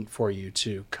important for you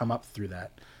to come up through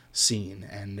that scene?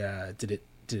 And did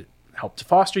it help to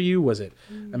foster you? Was it,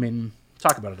 I mean,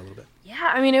 talk about it a little bit.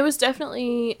 Yeah, I mean, it was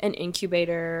definitely an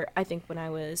incubator, I think, when I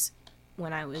was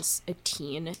a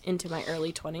teen into my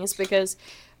early 20s, because,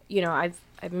 you know, I've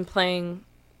been playing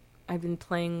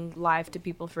live to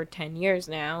people for 10 years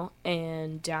now,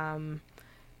 and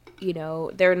you know,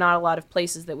 there are not a lot of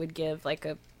places that would give like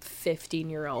a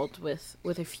 15-year-old with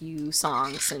a few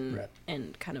songs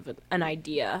and kind of an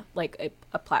idea, like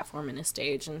a platform and a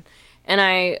stage. And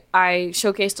I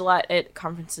showcased a lot at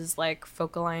conferences like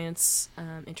Folk Alliance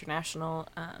International,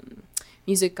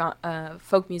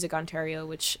 Folk Music Ontario,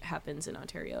 which happens in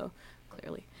Ontario,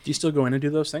 clearly. Do you still go in and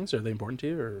do those things? Are they important to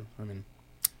you? Or, I mean...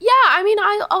 Yeah, I mean,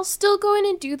 I'll still go in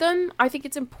and do them. I think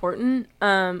it's important.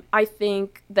 I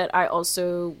think that I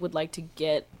also would like to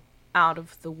get out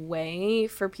of the way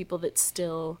for people that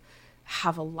still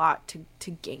have a lot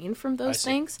to gain from those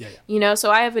things. Yeah. You know, so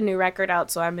I have a new record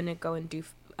out, so I'm going to go and do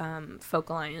Folk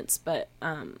Alliance. But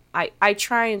I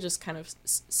try and just kind of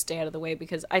stay out of the way,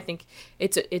 because I think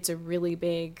it's a really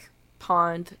big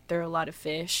pond. There are a lot of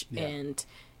fish, and...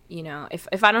 You know,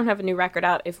 if I don't have a new record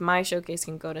out, if my showcase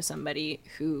can go to somebody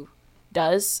who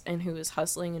does and who is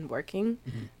hustling and working,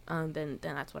 then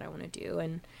that's what I want to do.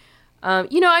 And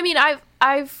you know, I mean,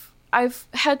 I've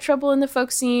had trouble in the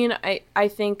folk scene. I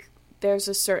think there's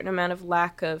a certain amount of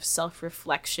lack of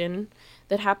self-reflection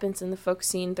that happens in the folk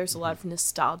scene. There's a lot of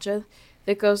nostalgia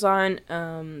that goes on.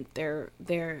 There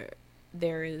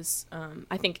is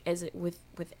I think as it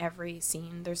with every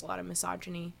scene, there's a lot of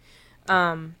misogyny.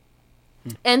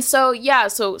 And so, yeah,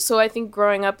 so I think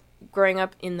growing up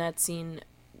in that scene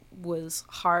was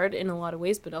hard in a lot of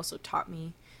ways, but also taught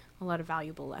me a lot of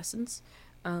valuable lessons.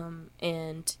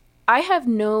 And I have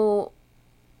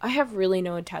really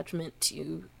no attachment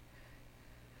to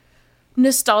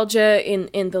nostalgia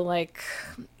in the like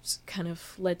kind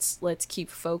of let's keep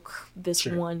folk this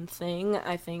one thing.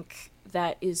 I think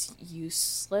that is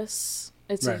useless.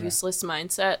 It's Right, a useless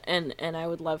mindset, and I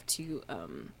would love to,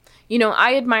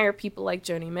 I admire people like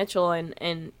Joni Mitchell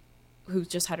and who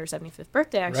just had her 75th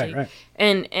birthday actually, Right.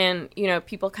 and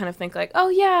people kind of think like, oh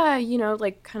yeah,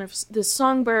 like kind of this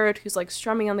songbird who's like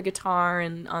strumming on the guitar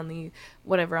and on the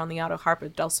auto harp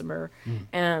with dulcimer,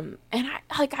 and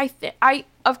I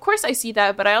of course I see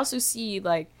that, but I also see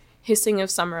like Hissing of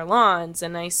Summer Lawns,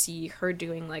 and I see her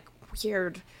doing like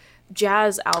weird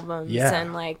jazz albums,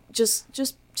 and like just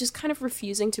kind of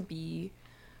refusing to be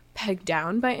pegged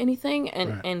down by anything,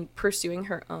 and pursuing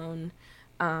her own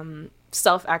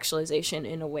self-actualization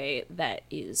in a way that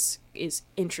is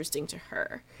interesting to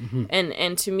her.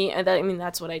 And to me,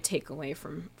 that's what I take away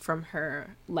from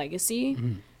her legacy.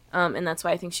 And that's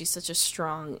why I think she's such a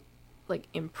strong, like,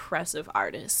 impressive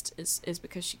artist, is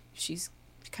because she's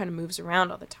kind of moves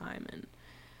around all the time,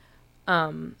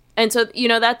 and so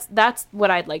that's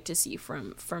what I'd like to see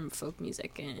from folk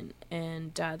music,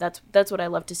 and that's what I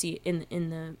love to see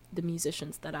in the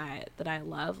musicians that I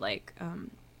love, like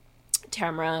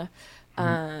Tamra,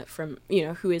 from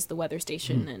who is the Weather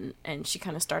Station, and she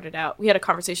kind of started out. We had a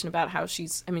conversation about how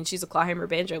she's a Clawhammer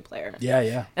banjo player. Yeah.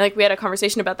 And like we had a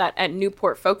conversation about that at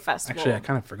Newport Folk Festival. Actually, I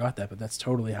kind of forgot that, but that's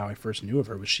totally how I first knew of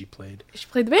her. Was she played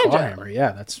the banjo? Clawhammer.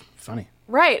 Yeah, that's funny.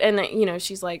 Right, and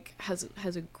she's like has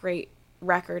a great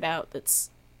record out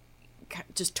that's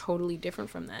just totally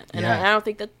different from that, and I don't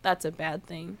think that's a bad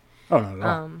thing. Oh, not at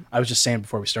all. I was just saying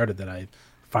before we started that I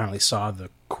finally saw the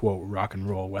quote rock and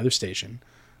roll Weather Station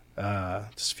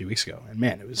just a few weeks ago, and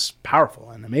man, it was powerful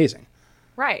and amazing.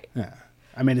 Right. Yeah,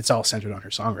 I mean, it's all centered on her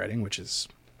songwriting, which is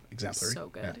exemplary. So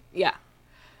good. Yeah.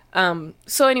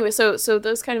 So anyway, so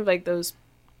those kind of like those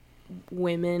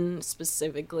women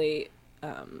specifically,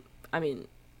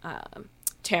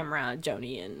 Tamra,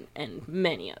 Joni, and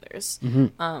many others,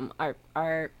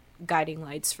 are guiding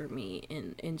lights for me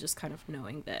in just kind of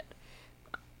knowing that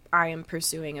I am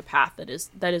pursuing a path that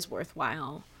is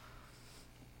worthwhile.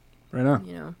 Right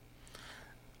on.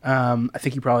 I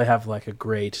think you probably have like a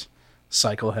great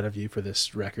cycle ahead of you for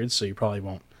this record, so you probably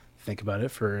won't think about it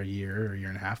for a year or a year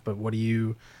and a half. But do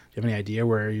you have any idea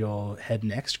where you'll head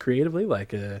next creatively? Like,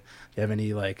 do you have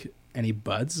any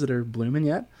buds that are blooming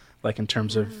yet? Like in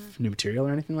terms of new material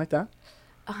or anything like that?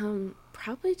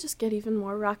 Probably just get even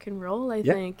more rock and roll, I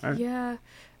think. Right. Yeah.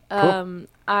 Cool.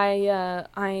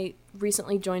 I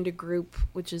recently joined a group,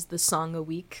 which is the Song a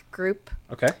Week group.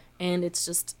 Okay. And it's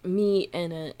just me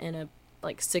and a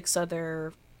like 6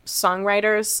 other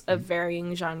songwriters of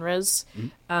varying genres.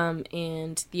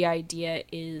 And the idea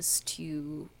is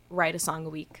to write a song a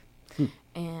week.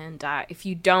 And if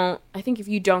you don't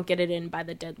get it in by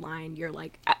the deadline,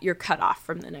 you're cut off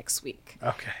from the next week.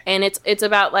 Okay. And it's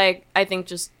about like, I think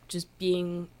just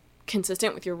being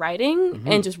consistent with your writing,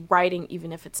 and just writing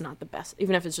even if it's not the best,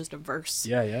 even if it's just a verse.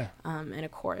 Yeah. And a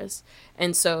chorus.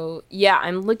 And so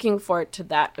I'm looking forward to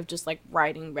that, of just like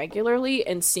writing regularly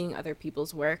and seeing other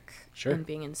people's work. Sure. And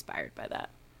being inspired by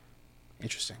that.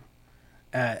 Interesting.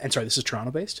 And sorry, this is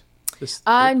Toronto based? No,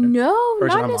 or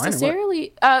is it not online,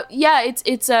 necessarily.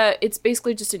 It's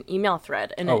basically just an email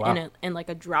thread and in like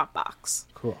a Dropbox.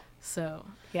 Cool. So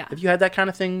yeah. Have you had that kind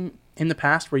of thing in the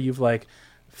past where you've like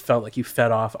felt like you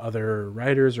fed off other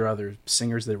writers or other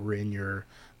singers that were in your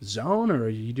zone, or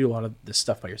you do a lot of this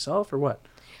stuff by yourself, or what?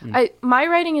 My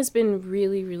writing has been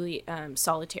really, really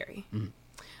solitary,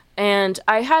 and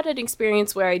I had an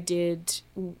experience where I did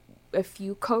a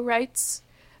few co-writes,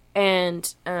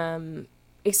 and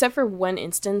except for one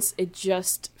instance, it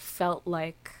just felt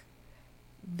like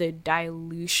the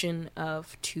dilution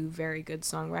of 2 very good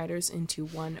songwriters into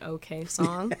one okay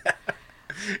song.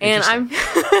 And I'm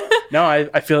No,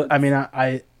 I feel, I mean,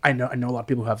 I know a lot of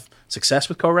people who have success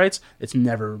with co-writes. It's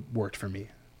never worked for me,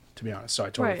 to be honest. So I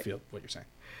totally feel what you're saying.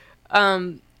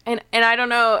 And I don't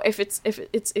know if it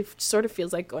sort of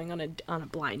feels like going on a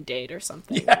blind date or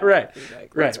something. Yeah, right.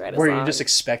 Like, Right. Where you're just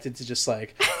expected to just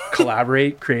like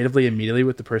collaborate creatively immediately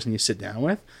with the person you sit down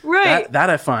with. Right. That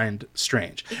I find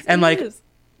strange.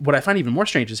 What I find even more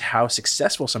strange is how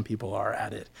successful some people are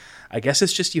at it. I guess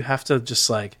it's just you have to just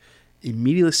like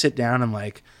immediately sit down and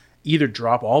like either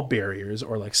drop all barriers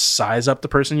or like size up the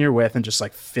person you're with and just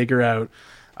like figure out,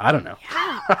 I don't know.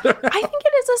 Yeah. I think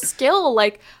it is a skill.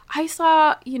 Like I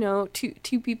saw,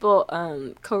 two people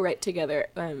co-write together.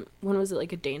 One was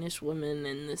like a Danish woman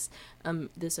and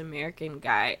this American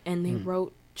guy, and they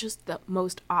wrote just the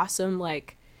most awesome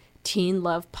like teen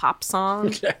love pop song.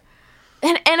 Okay.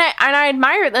 And I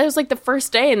admire it. That was like the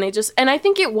first day, and I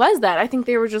think it was that. I think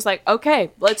they were just like,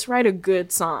 okay, let's write a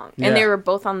good song. Yeah. And they were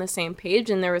both on the same page,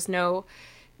 and there was no,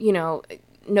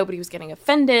 nobody was getting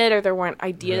offended, or there weren't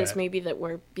ideas Right. maybe that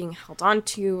were being held on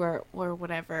to, or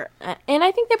whatever. And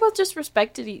I think they both just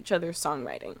respected each other's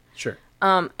songwriting. Sure.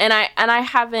 And I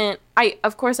haven't,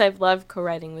 of course I've loved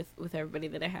co-writing with everybody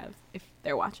that I have, if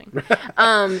they're watching. But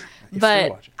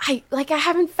watching. I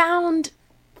haven't found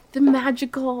the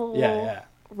magical Yeah.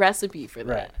 recipe for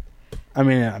that. Right. I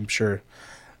mean, I'm sure.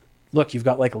 Look, you've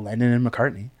got like Lennon and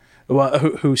McCartney, well,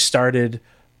 who started,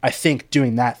 I think,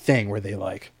 doing that thing where they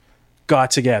like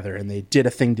got together and they did a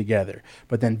thing together.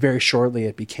 But then very shortly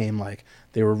it became like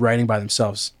they were writing by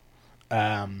themselves,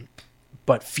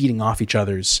 but feeding off each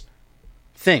other's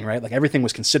thing, right? Like everything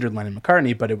was considered Lennon and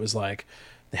McCartney, but it was like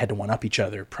they had to one up each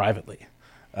other privately,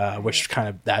 which kind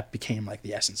of that became like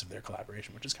the essence of their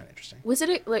collaboration, which is kind of interesting. Was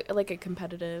it like a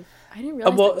competitive? I didn't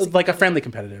realize. Well, that was like a friendly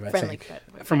competitive, I Friendly think.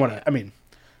 competitive, From what okay. I mean,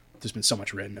 there's been so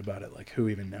much written about it. Like, who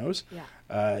even knows?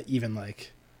 Yeah. Even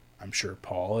like, I'm sure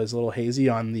Paul is a little hazy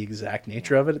on the exact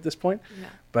nature of it at this point. Yeah.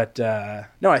 But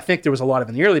no, I think there was a lot of,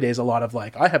 in the early days, a lot of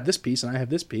like, I have this piece and I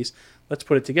have this piece. Let's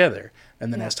put it together.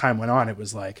 And then Yeah. as time went on, it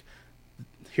was like,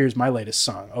 here's my latest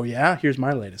song. Oh yeah, here's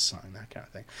my latest song. That kind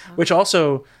of thing. Which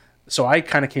also, so I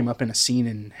kind of came up in a scene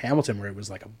in Hamilton where it was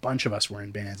like a bunch of us were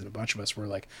in bands and a bunch of us were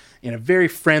like in a very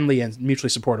friendly and mutually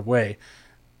supportive way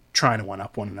trying to one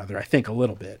up one another. I think a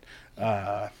little bit.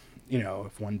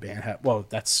 If one band had, well,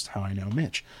 that's how I know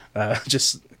Mitch.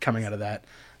 Just coming out of that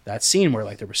scene where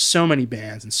like there were so many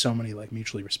bands and so many like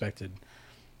mutually respected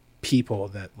people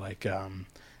that like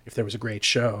if there was a great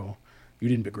show, you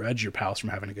didn't begrudge your pals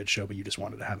from having a good show, but you just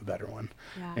wanted to have a better one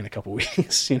in a couple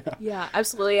weeks, Yeah,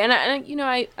 absolutely. And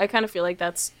I kind of feel like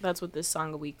that's what this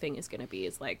song a week thing is going to be.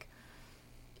 Is like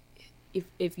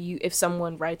if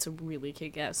someone writes a really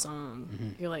kick-ass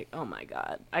song, you're like, oh my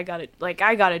god, I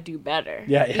gotta do better.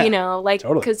 Yeah.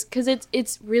 Totally. because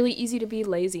it's really easy to be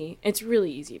lazy. It's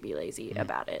really easy to be lazy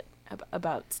about it,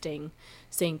 about staying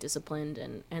disciplined,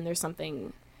 and there's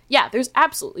something. Yeah, there's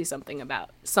absolutely something about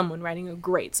someone writing a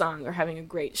great song or having a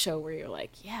great show where you're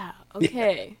like, yeah,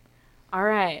 okay, all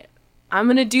right, I'm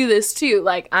gonna do this too.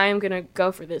 Like, I'm gonna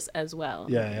go for this as well.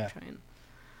 Yeah.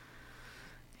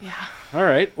 Yeah. All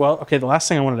right. Well, okay. The last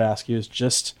thing I wanted to ask you is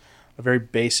just a very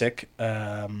basic.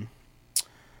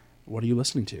 What are you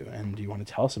listening to, and do you want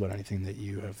to tell us about anything that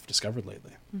you have discovered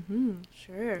lately?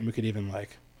 Sure. And we could even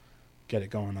like get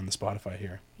it going on the Spotify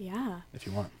here Yeah. if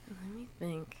you want. Let me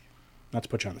think. Not to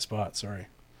put you on the spot, sorry,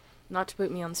 Not to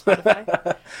put me on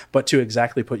Spotify. but to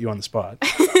exactly put you on the spot.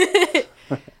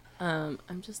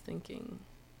 I'm just thinking.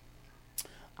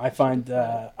 I find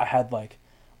I had like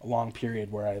a long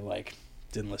period where I like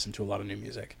didn't listen to a lot of new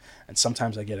music, and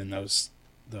sometimes I get in those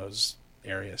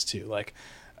areas too. Like,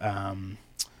 Can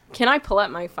I pull up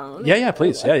my phone? yeah,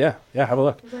 please, yeah. Have a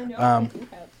look. 'Cause I know I do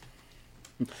have.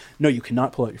 No, you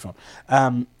cannot pull out your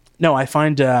phone. No, I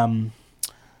find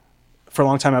for a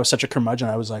long time I was such a curmudgeon.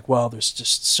 I was like, well, there's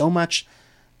just so much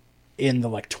in the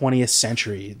like 20th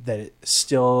century that it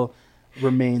still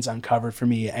remains uncovered for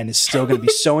me and is still going to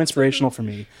be so inspirational for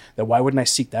me that why wouldn't I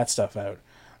seek that stuff out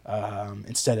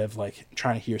instead of like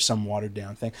trying to hear some watered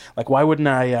down thing? Like, why wouldn't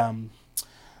I?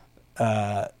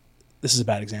 This is a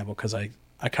bad example because I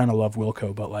kind of love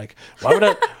Wilco, but like,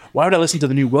 why would I listen to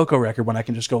the new Wilco record when I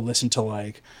can just go listen to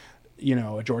like,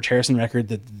 a George Harrison record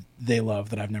that they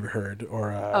love that I've never heard, or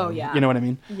you know what I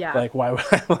mean? Yeah. Like, why would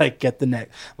I like get the neck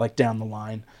like down the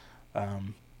line?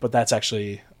 But that's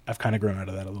actually, I've kind of grown out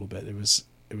of that a little bit. It was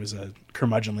a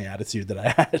curmudgeonly attitude that I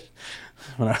had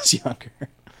when I was younger.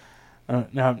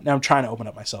 Now I'm trying to open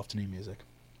up myself to new music.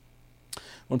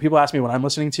 When people ask me what I'm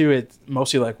listening to, it's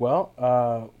mostly like,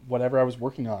 well, whatever I was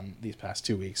working on these past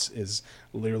 2 weeks is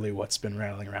literally what's been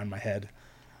rattling around my head.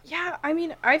 Yeah, I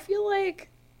mean, I feel like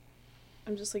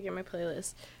I'm just looking at my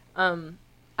playlist.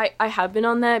 I have been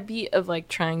on that beat of like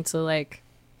trying to like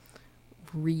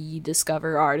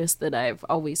rediscover artists that I've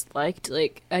always liked.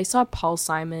 Like, I saw Paul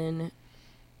Simon.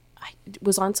 I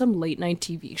was on some late night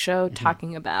TV show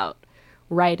talking about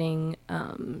writing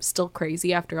Still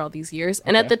Crazy after all these years,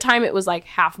 and at the time it was like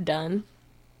half done,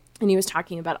 and he was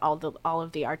talking about all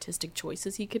of the artistic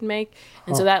choices he could make,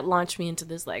 and so that launched me into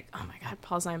this like, oh my god,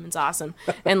 Paul Simon's awesome.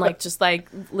 And like just like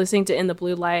listening to In the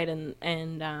Blue Light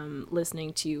and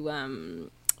listening to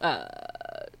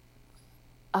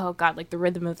oh god, like The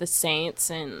Rhythm of the Saints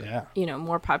and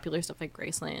more popular stuff like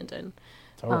Graceland and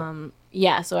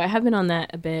Totally. so I have been on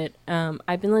that a bit.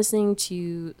 I've been listening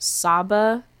to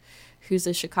Saba, who's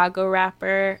a Chicago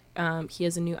rapper. He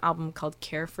has a new album called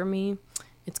Care For Me.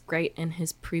 It's great, and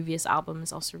his previous album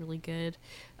is also really good.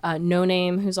 No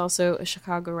Name, who's also a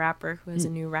Chicago rapper, who has a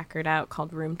new record out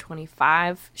called Room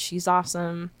 25. She's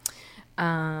awesome.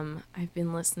 I've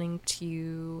been listening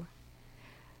to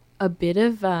a bit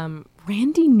of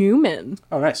Randy Newman.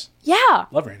 Oh, nice. Yeah.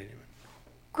 Love Randy Newman.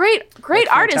 Great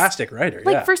artist. Fantastic writer.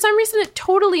 Like, for some reason, it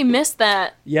totally missed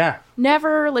that. Yeah.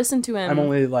 Never listened to him.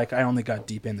 I only got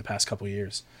deep in the past couple of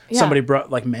years. Yeah. Somebody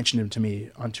mentioned him to me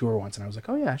on tour once, and I was like,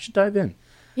 oh yeah, I should dive in.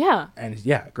 Yeah. And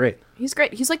yeah, great. He's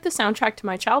great. He's like the soundtrack to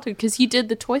my childhood because he did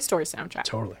the Toy Story soundtrack.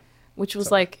 Totally. Which was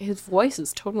like, his voice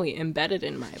is totally embedded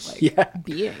in my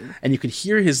being. And you could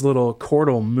hear his little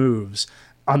chordal moves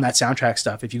on that soundtrack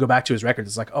stuff. If you go back to his record,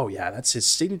 it's like, oh yeah, that's his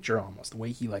signature almost. The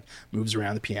way he like moves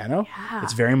around the piano. Yeah.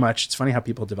 It's funny how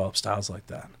people develop styles like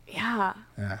that. Yeah.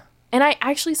 Yeah. And I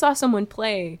actually saw someone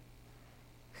play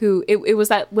who, it was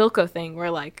that Wilco thing where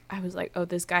like, I was like, oh,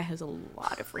 this guy has a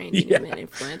lot of Randy Newman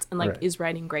influence and like is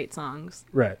writing great songs.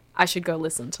 Right. I should go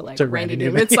listen to like To Randy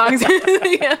Newman songs.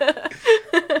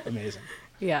 Amazing.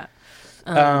 Yeah.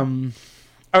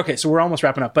 Okay, so we're almost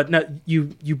wrapping up, but no, you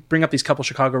bring up these couple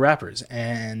Chicago rappers,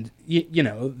 and you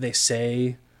know they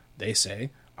say,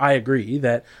 I agree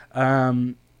that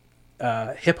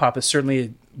hip hop is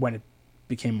certainly, when it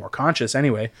became more conscious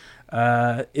anyway,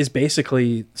 is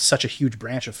basically such a huge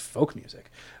branch of folk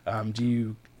music. Do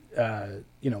you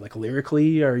like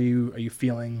lyrically, are you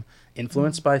feeling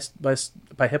influenced by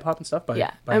hip hop and stuff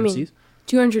by MCs?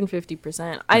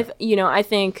 250%. I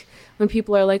think when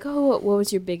people are like, oh, what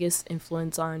was your biggest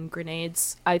influence on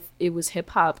Grenades? It was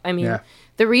hip hop. I mean,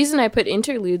 the reason I put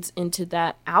interludes into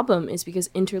that album is because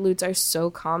interludes are so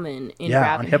common in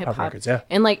rap and hip hop records.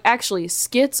 And like actually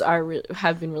skits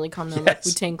have been really common on like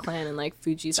Wu-Tang Clan and like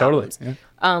Fugees albums. Yeah.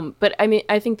 But I mean,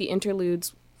 I think the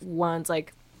interludes ones,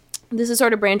 like, this is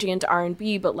sort of branching into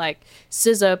R&B, but like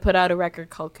SZA put out a record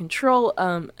called Control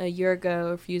a year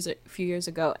ago, a few years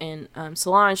ago, and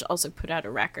Solange also put out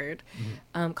a record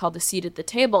called The Seat at the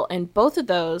Table, and both of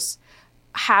those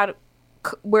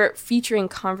were featuring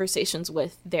conversations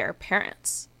with their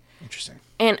parents. Interesting.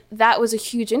 And that was a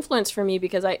huge influence for me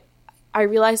because I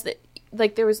realized that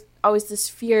like there was always this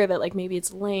fear that like maybe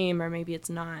it's lame or maybe it's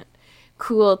not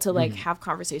cool to like have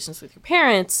conversations with your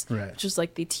parents, which is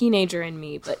like the teenager in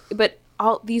me, but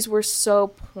all these were so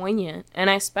poignant, and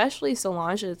especially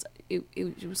Solange,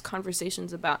 it was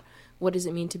conversations about what does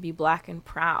it mean to be Black and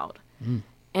proud,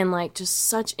 and like just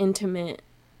such intimate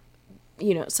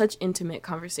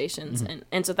conversations,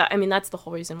 and so that, I mean, that's the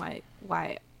whole reason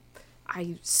why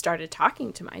I started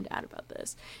talking to my dad about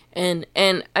this, and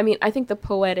I mean, I think the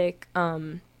poetic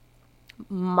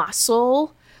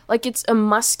muscle, like it's a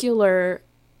muscular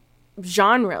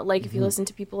genre. Like if you listen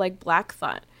to people like Black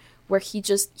Thought, where he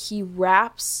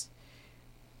raps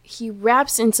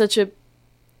in such a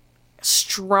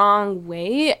strong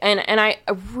way, and I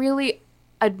really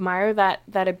admire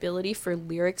that ability for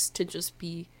lyrics to just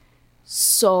be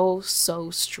so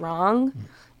strong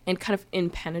and kind of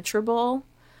impenetrable.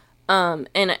 And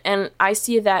I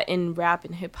see that in rap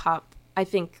and hip hop, I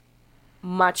think,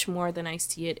 much more than I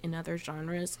see it in other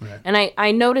genres. Right. And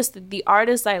I noticed that the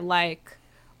artists I like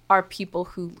are people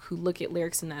who look at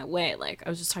lyrics in that way. Like I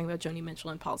was just talking about Joni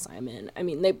Mitchell and Paul Simon. I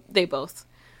mean, they both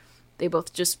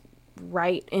just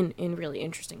write in really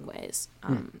interesting ways.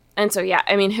 And so, yeah,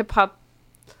 I mean, hip hop,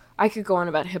 I could go on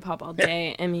about hip hop all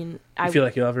day. I mean, I feel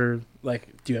like you'll ever,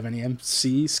 like, do you have any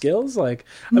MC skills? Like,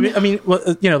 I mean,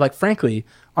 well, you know, like, frankly,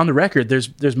 on the record,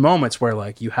 there's moments where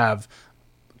like you have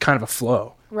kind of a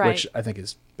flow, which I think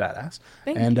is badass.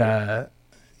 Thank you.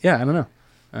 Yeah, I don't know.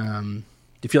 Do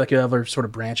you feel like you'll ever sort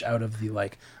of branch out of the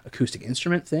like acoustic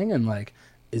instrument thing, and like,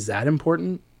 is that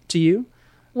important to you?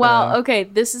 Well, okay,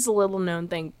 this is a little known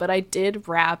thing, but I did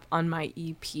rap on my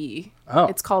EP. Oh.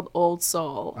 It's called Old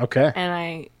Soul. Okay. And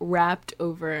I rapped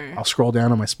over... I'll scroll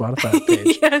down on my Spotify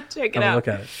page. Yeah, check it out. Look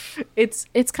at it.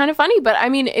 It's kind of funny, but I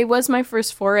mean, it was my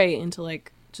first foray into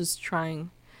like just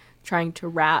trying to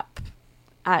rap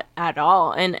at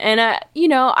all. And you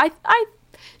know, I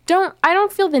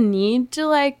don't feel the need to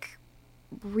like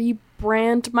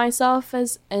rebrand myself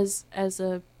as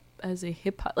a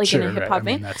hip hop, like in a hip hop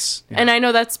vein. And I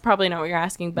know that's probably not what you're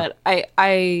asking, but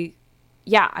I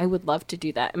would love to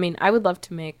do that. I mean, I would love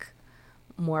to make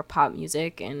more pop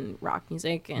music and rock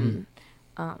music, and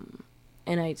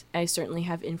I certainly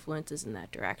have influences in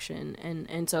that direction.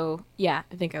 And so, yeah,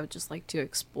 I think I would just like to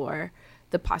explore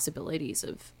the possibilities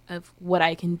of what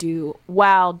I can do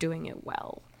while doing it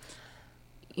well.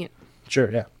 You know.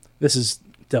 Sure, yeah. This is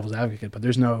devil's advocate, but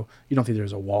you don't think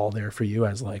there's a wall there for you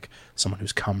as like someone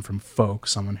who's come from folk,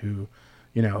 someone who,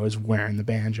 you know, is wearing the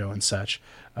banjo and such.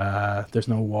 There's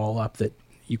no wall up that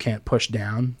you can't push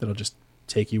down that'll just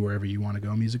take you wherever you want to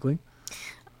go musically?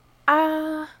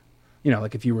 You know,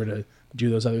 like if you were to do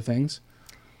those other things?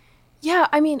 Yeah,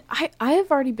 I mean, I have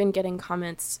already been getting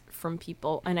comments from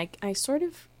people, and I sort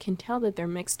of can tell that they're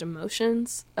mixed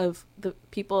emotions of the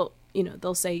people, you know,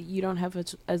 they'll say, you don't have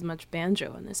as much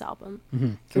banjo on this album.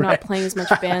 Mm-hmm. You're not playing as much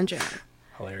banjo.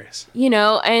 Hilarious. You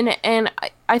know, and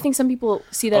I think some people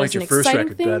see that as an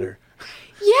exciting thing. Better.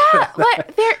 Yeah,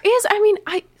 like there is, I mean,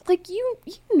 you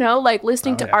know, like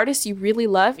listening to yeah. artists you really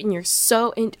love, and you're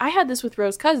so, and I had this with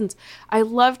Rose Cousins. I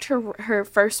loved her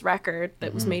first record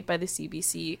that was made by the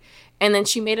CBC, and then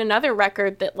she made another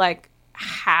record that like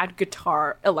had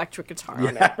electric guitar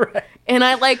on it. Right. And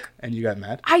I like, and you got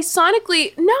mad? I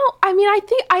sonically, no, I mean,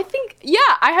 I think, yeah,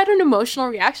 I had an emotional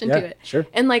reaction to it. Sure.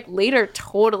 And like later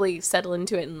totally settled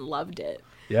into it and loved it.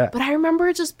 Yeah. But I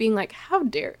remember just being like, how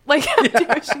dare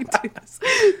she do this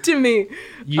to me?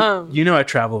 You know, I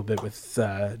travel a bit with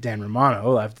Dan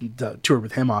Romano. I've toured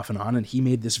with him off and on, and he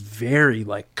made this very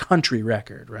like country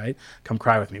record, right? Come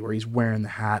Cry With Me, where he's wearing the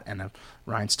hat and a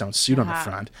rhinestone suit on the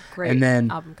front. Great and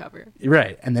then, album cover.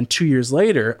 Right. And then 2 years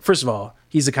later, first of all,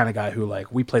 he's the kind of guy who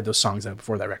like, we played those songs out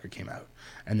before that record came out.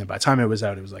 And then by the time it was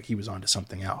out, it was like he was on to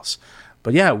something else.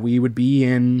 But yeah, we would be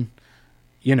in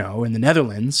the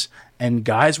Netherlands, and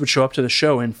guys would show up to the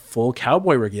show in full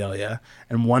cowboy regalia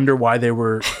and wonder why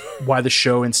the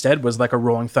show instead was like a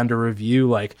Rolling Thunder Revue,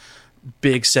 like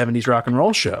big 70s rock and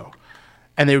roll show.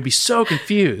 And they would be so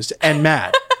confused and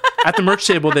mad. At the merch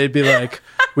table, they'd be like,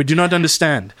 we do not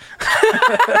understand.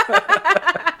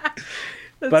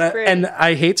 Great. And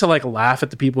I hate to like laugh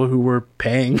at the people who were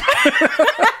paying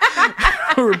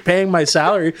my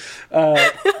salary,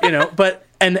 but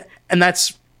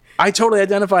that's, I totally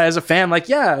identify as a fan. Like,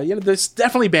 yeah, there's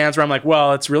definitely bands where I'm like,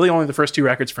 well, it's really only the first 2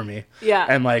 records for me. Yeah.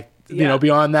 And like,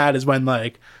 beyond that is when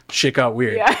like shit got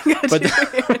weird. Yeah.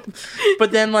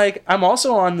 But then like, I'm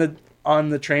also on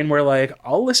the train where like,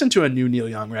 I'll listen to a new Neil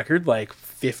Young record, like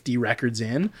 50 records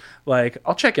in, like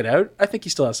I'll check it out. I think he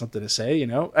still has something to say,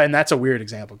 and that's a weird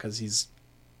example because he's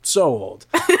so old.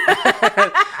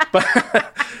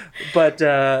 but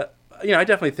I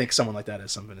definitely think someone like that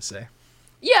has something to say.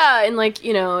 Yeah, and like,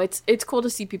 it's cool to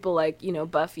see people like,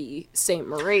 Buffy St.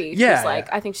 Marie. Yeah.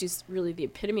 Like, I think she's really the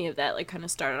epitome of that. Like, kind of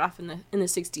started off in the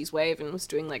 60s wave and was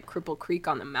doing like Cripple Creek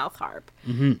on the mouth harp.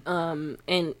 Mm-hmm.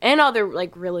 And other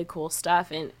like really cool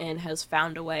stuff, and has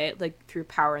found a way, like through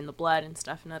Power in the Blood and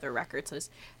stuff and other records,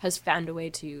 has found a way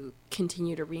to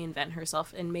continue to reinvent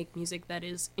herself and make music that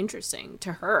is interesting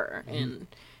to her, and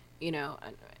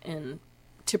and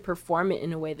to perform it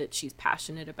in a way that she's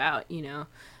passionate about.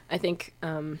 I think,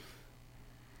 I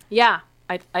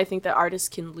think that artists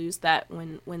can lose that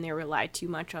when they rely too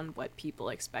much on what people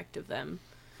expect of them.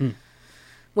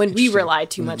 When we rely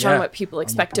too much on what people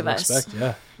expect of us.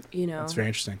 Yeah. That's very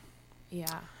interesting.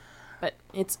 Yeah. But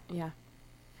it's, yeah.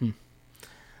 We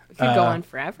could go on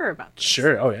forever about this.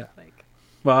 Sure. Oh, yeah. Like,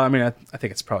 well, I mean, I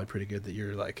think it's probably pretty good that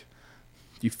you're like,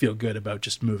 you feel good about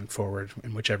just moving forward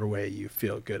in whichever way you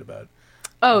feel good about.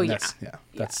 Oh, that's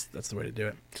the way to do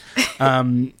it.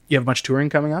 You have a bunch of touring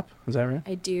coming up, is that right?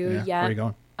 I do, Where yeah. are you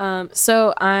going?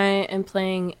 So I am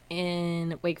playing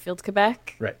in Wakefield,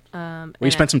 Quebec. Right. Well, you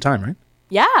spent some time, right?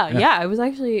 Yeah. I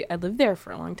lived there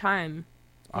for a long time.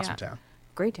 Awesome town.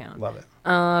 Great town. Love it.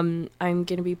 I'm going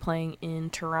to be playing in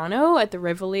Toronto at the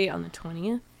Rivoli on the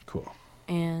 20th. Cool.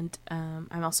 And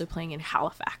I'm also playing in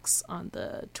Halifax on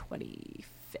the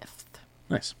 25th.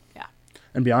 Nice. Yeah.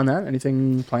 And beyond that,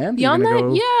 anything planned? Beyond that,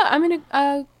 I'm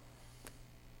gonna. You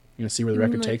gonna see where the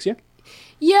record takes you?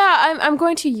 Yeah, I'm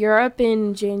going to Europe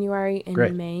in January and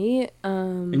Great. May.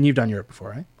 And you've done Europe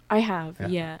before, right? I have,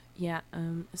 yeah.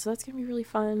 So that's gonna be really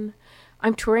fun.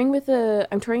 I'm touring as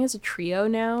a trio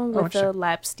now with a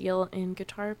lap steel and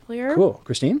guitar player. Cool.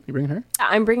 Christine, you bringing her?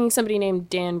 I'm bringing somebody named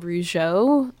Dan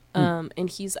Rougeau, and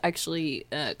he's actually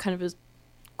kind of a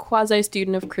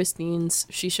quasi-student of Christine's.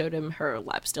 She showed him her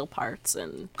lap steel parts,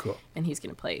 and cool. And he's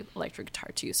going to play electric guitar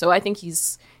too. So I think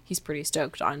he's pretty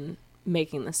stoked on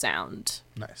making the sound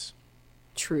nice,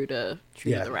 true to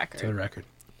the record. To the record.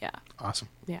 Yeah. Awesome.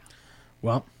 Yeah.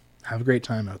 Well, have a great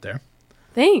time out there.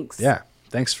 Thanks. Yeah.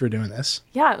 Thanks for doing this.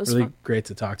 Yeah, it was really fun. Great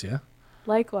to talk to you.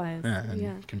 Likewise. Yeah,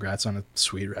 and congrats on a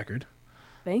sweet record.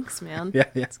 Thanks, man. Yeah.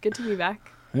 It's good to be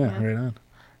back. Yeah,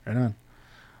 right on.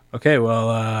 Okay,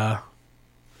 well,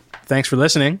 thanks for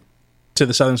listening to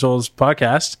the Southern Souls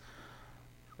podcast.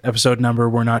 Episode number,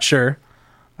 we're not sure.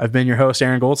 I've been your host,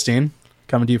 Aaron Goldstein,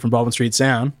 coming to you from Baldwin Street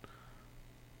Sound.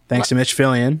 Thanks to Mitch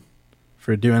Fillion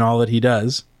for doing all that he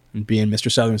does and being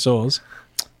Mr. Southern Souls.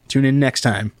 Tune in next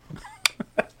time.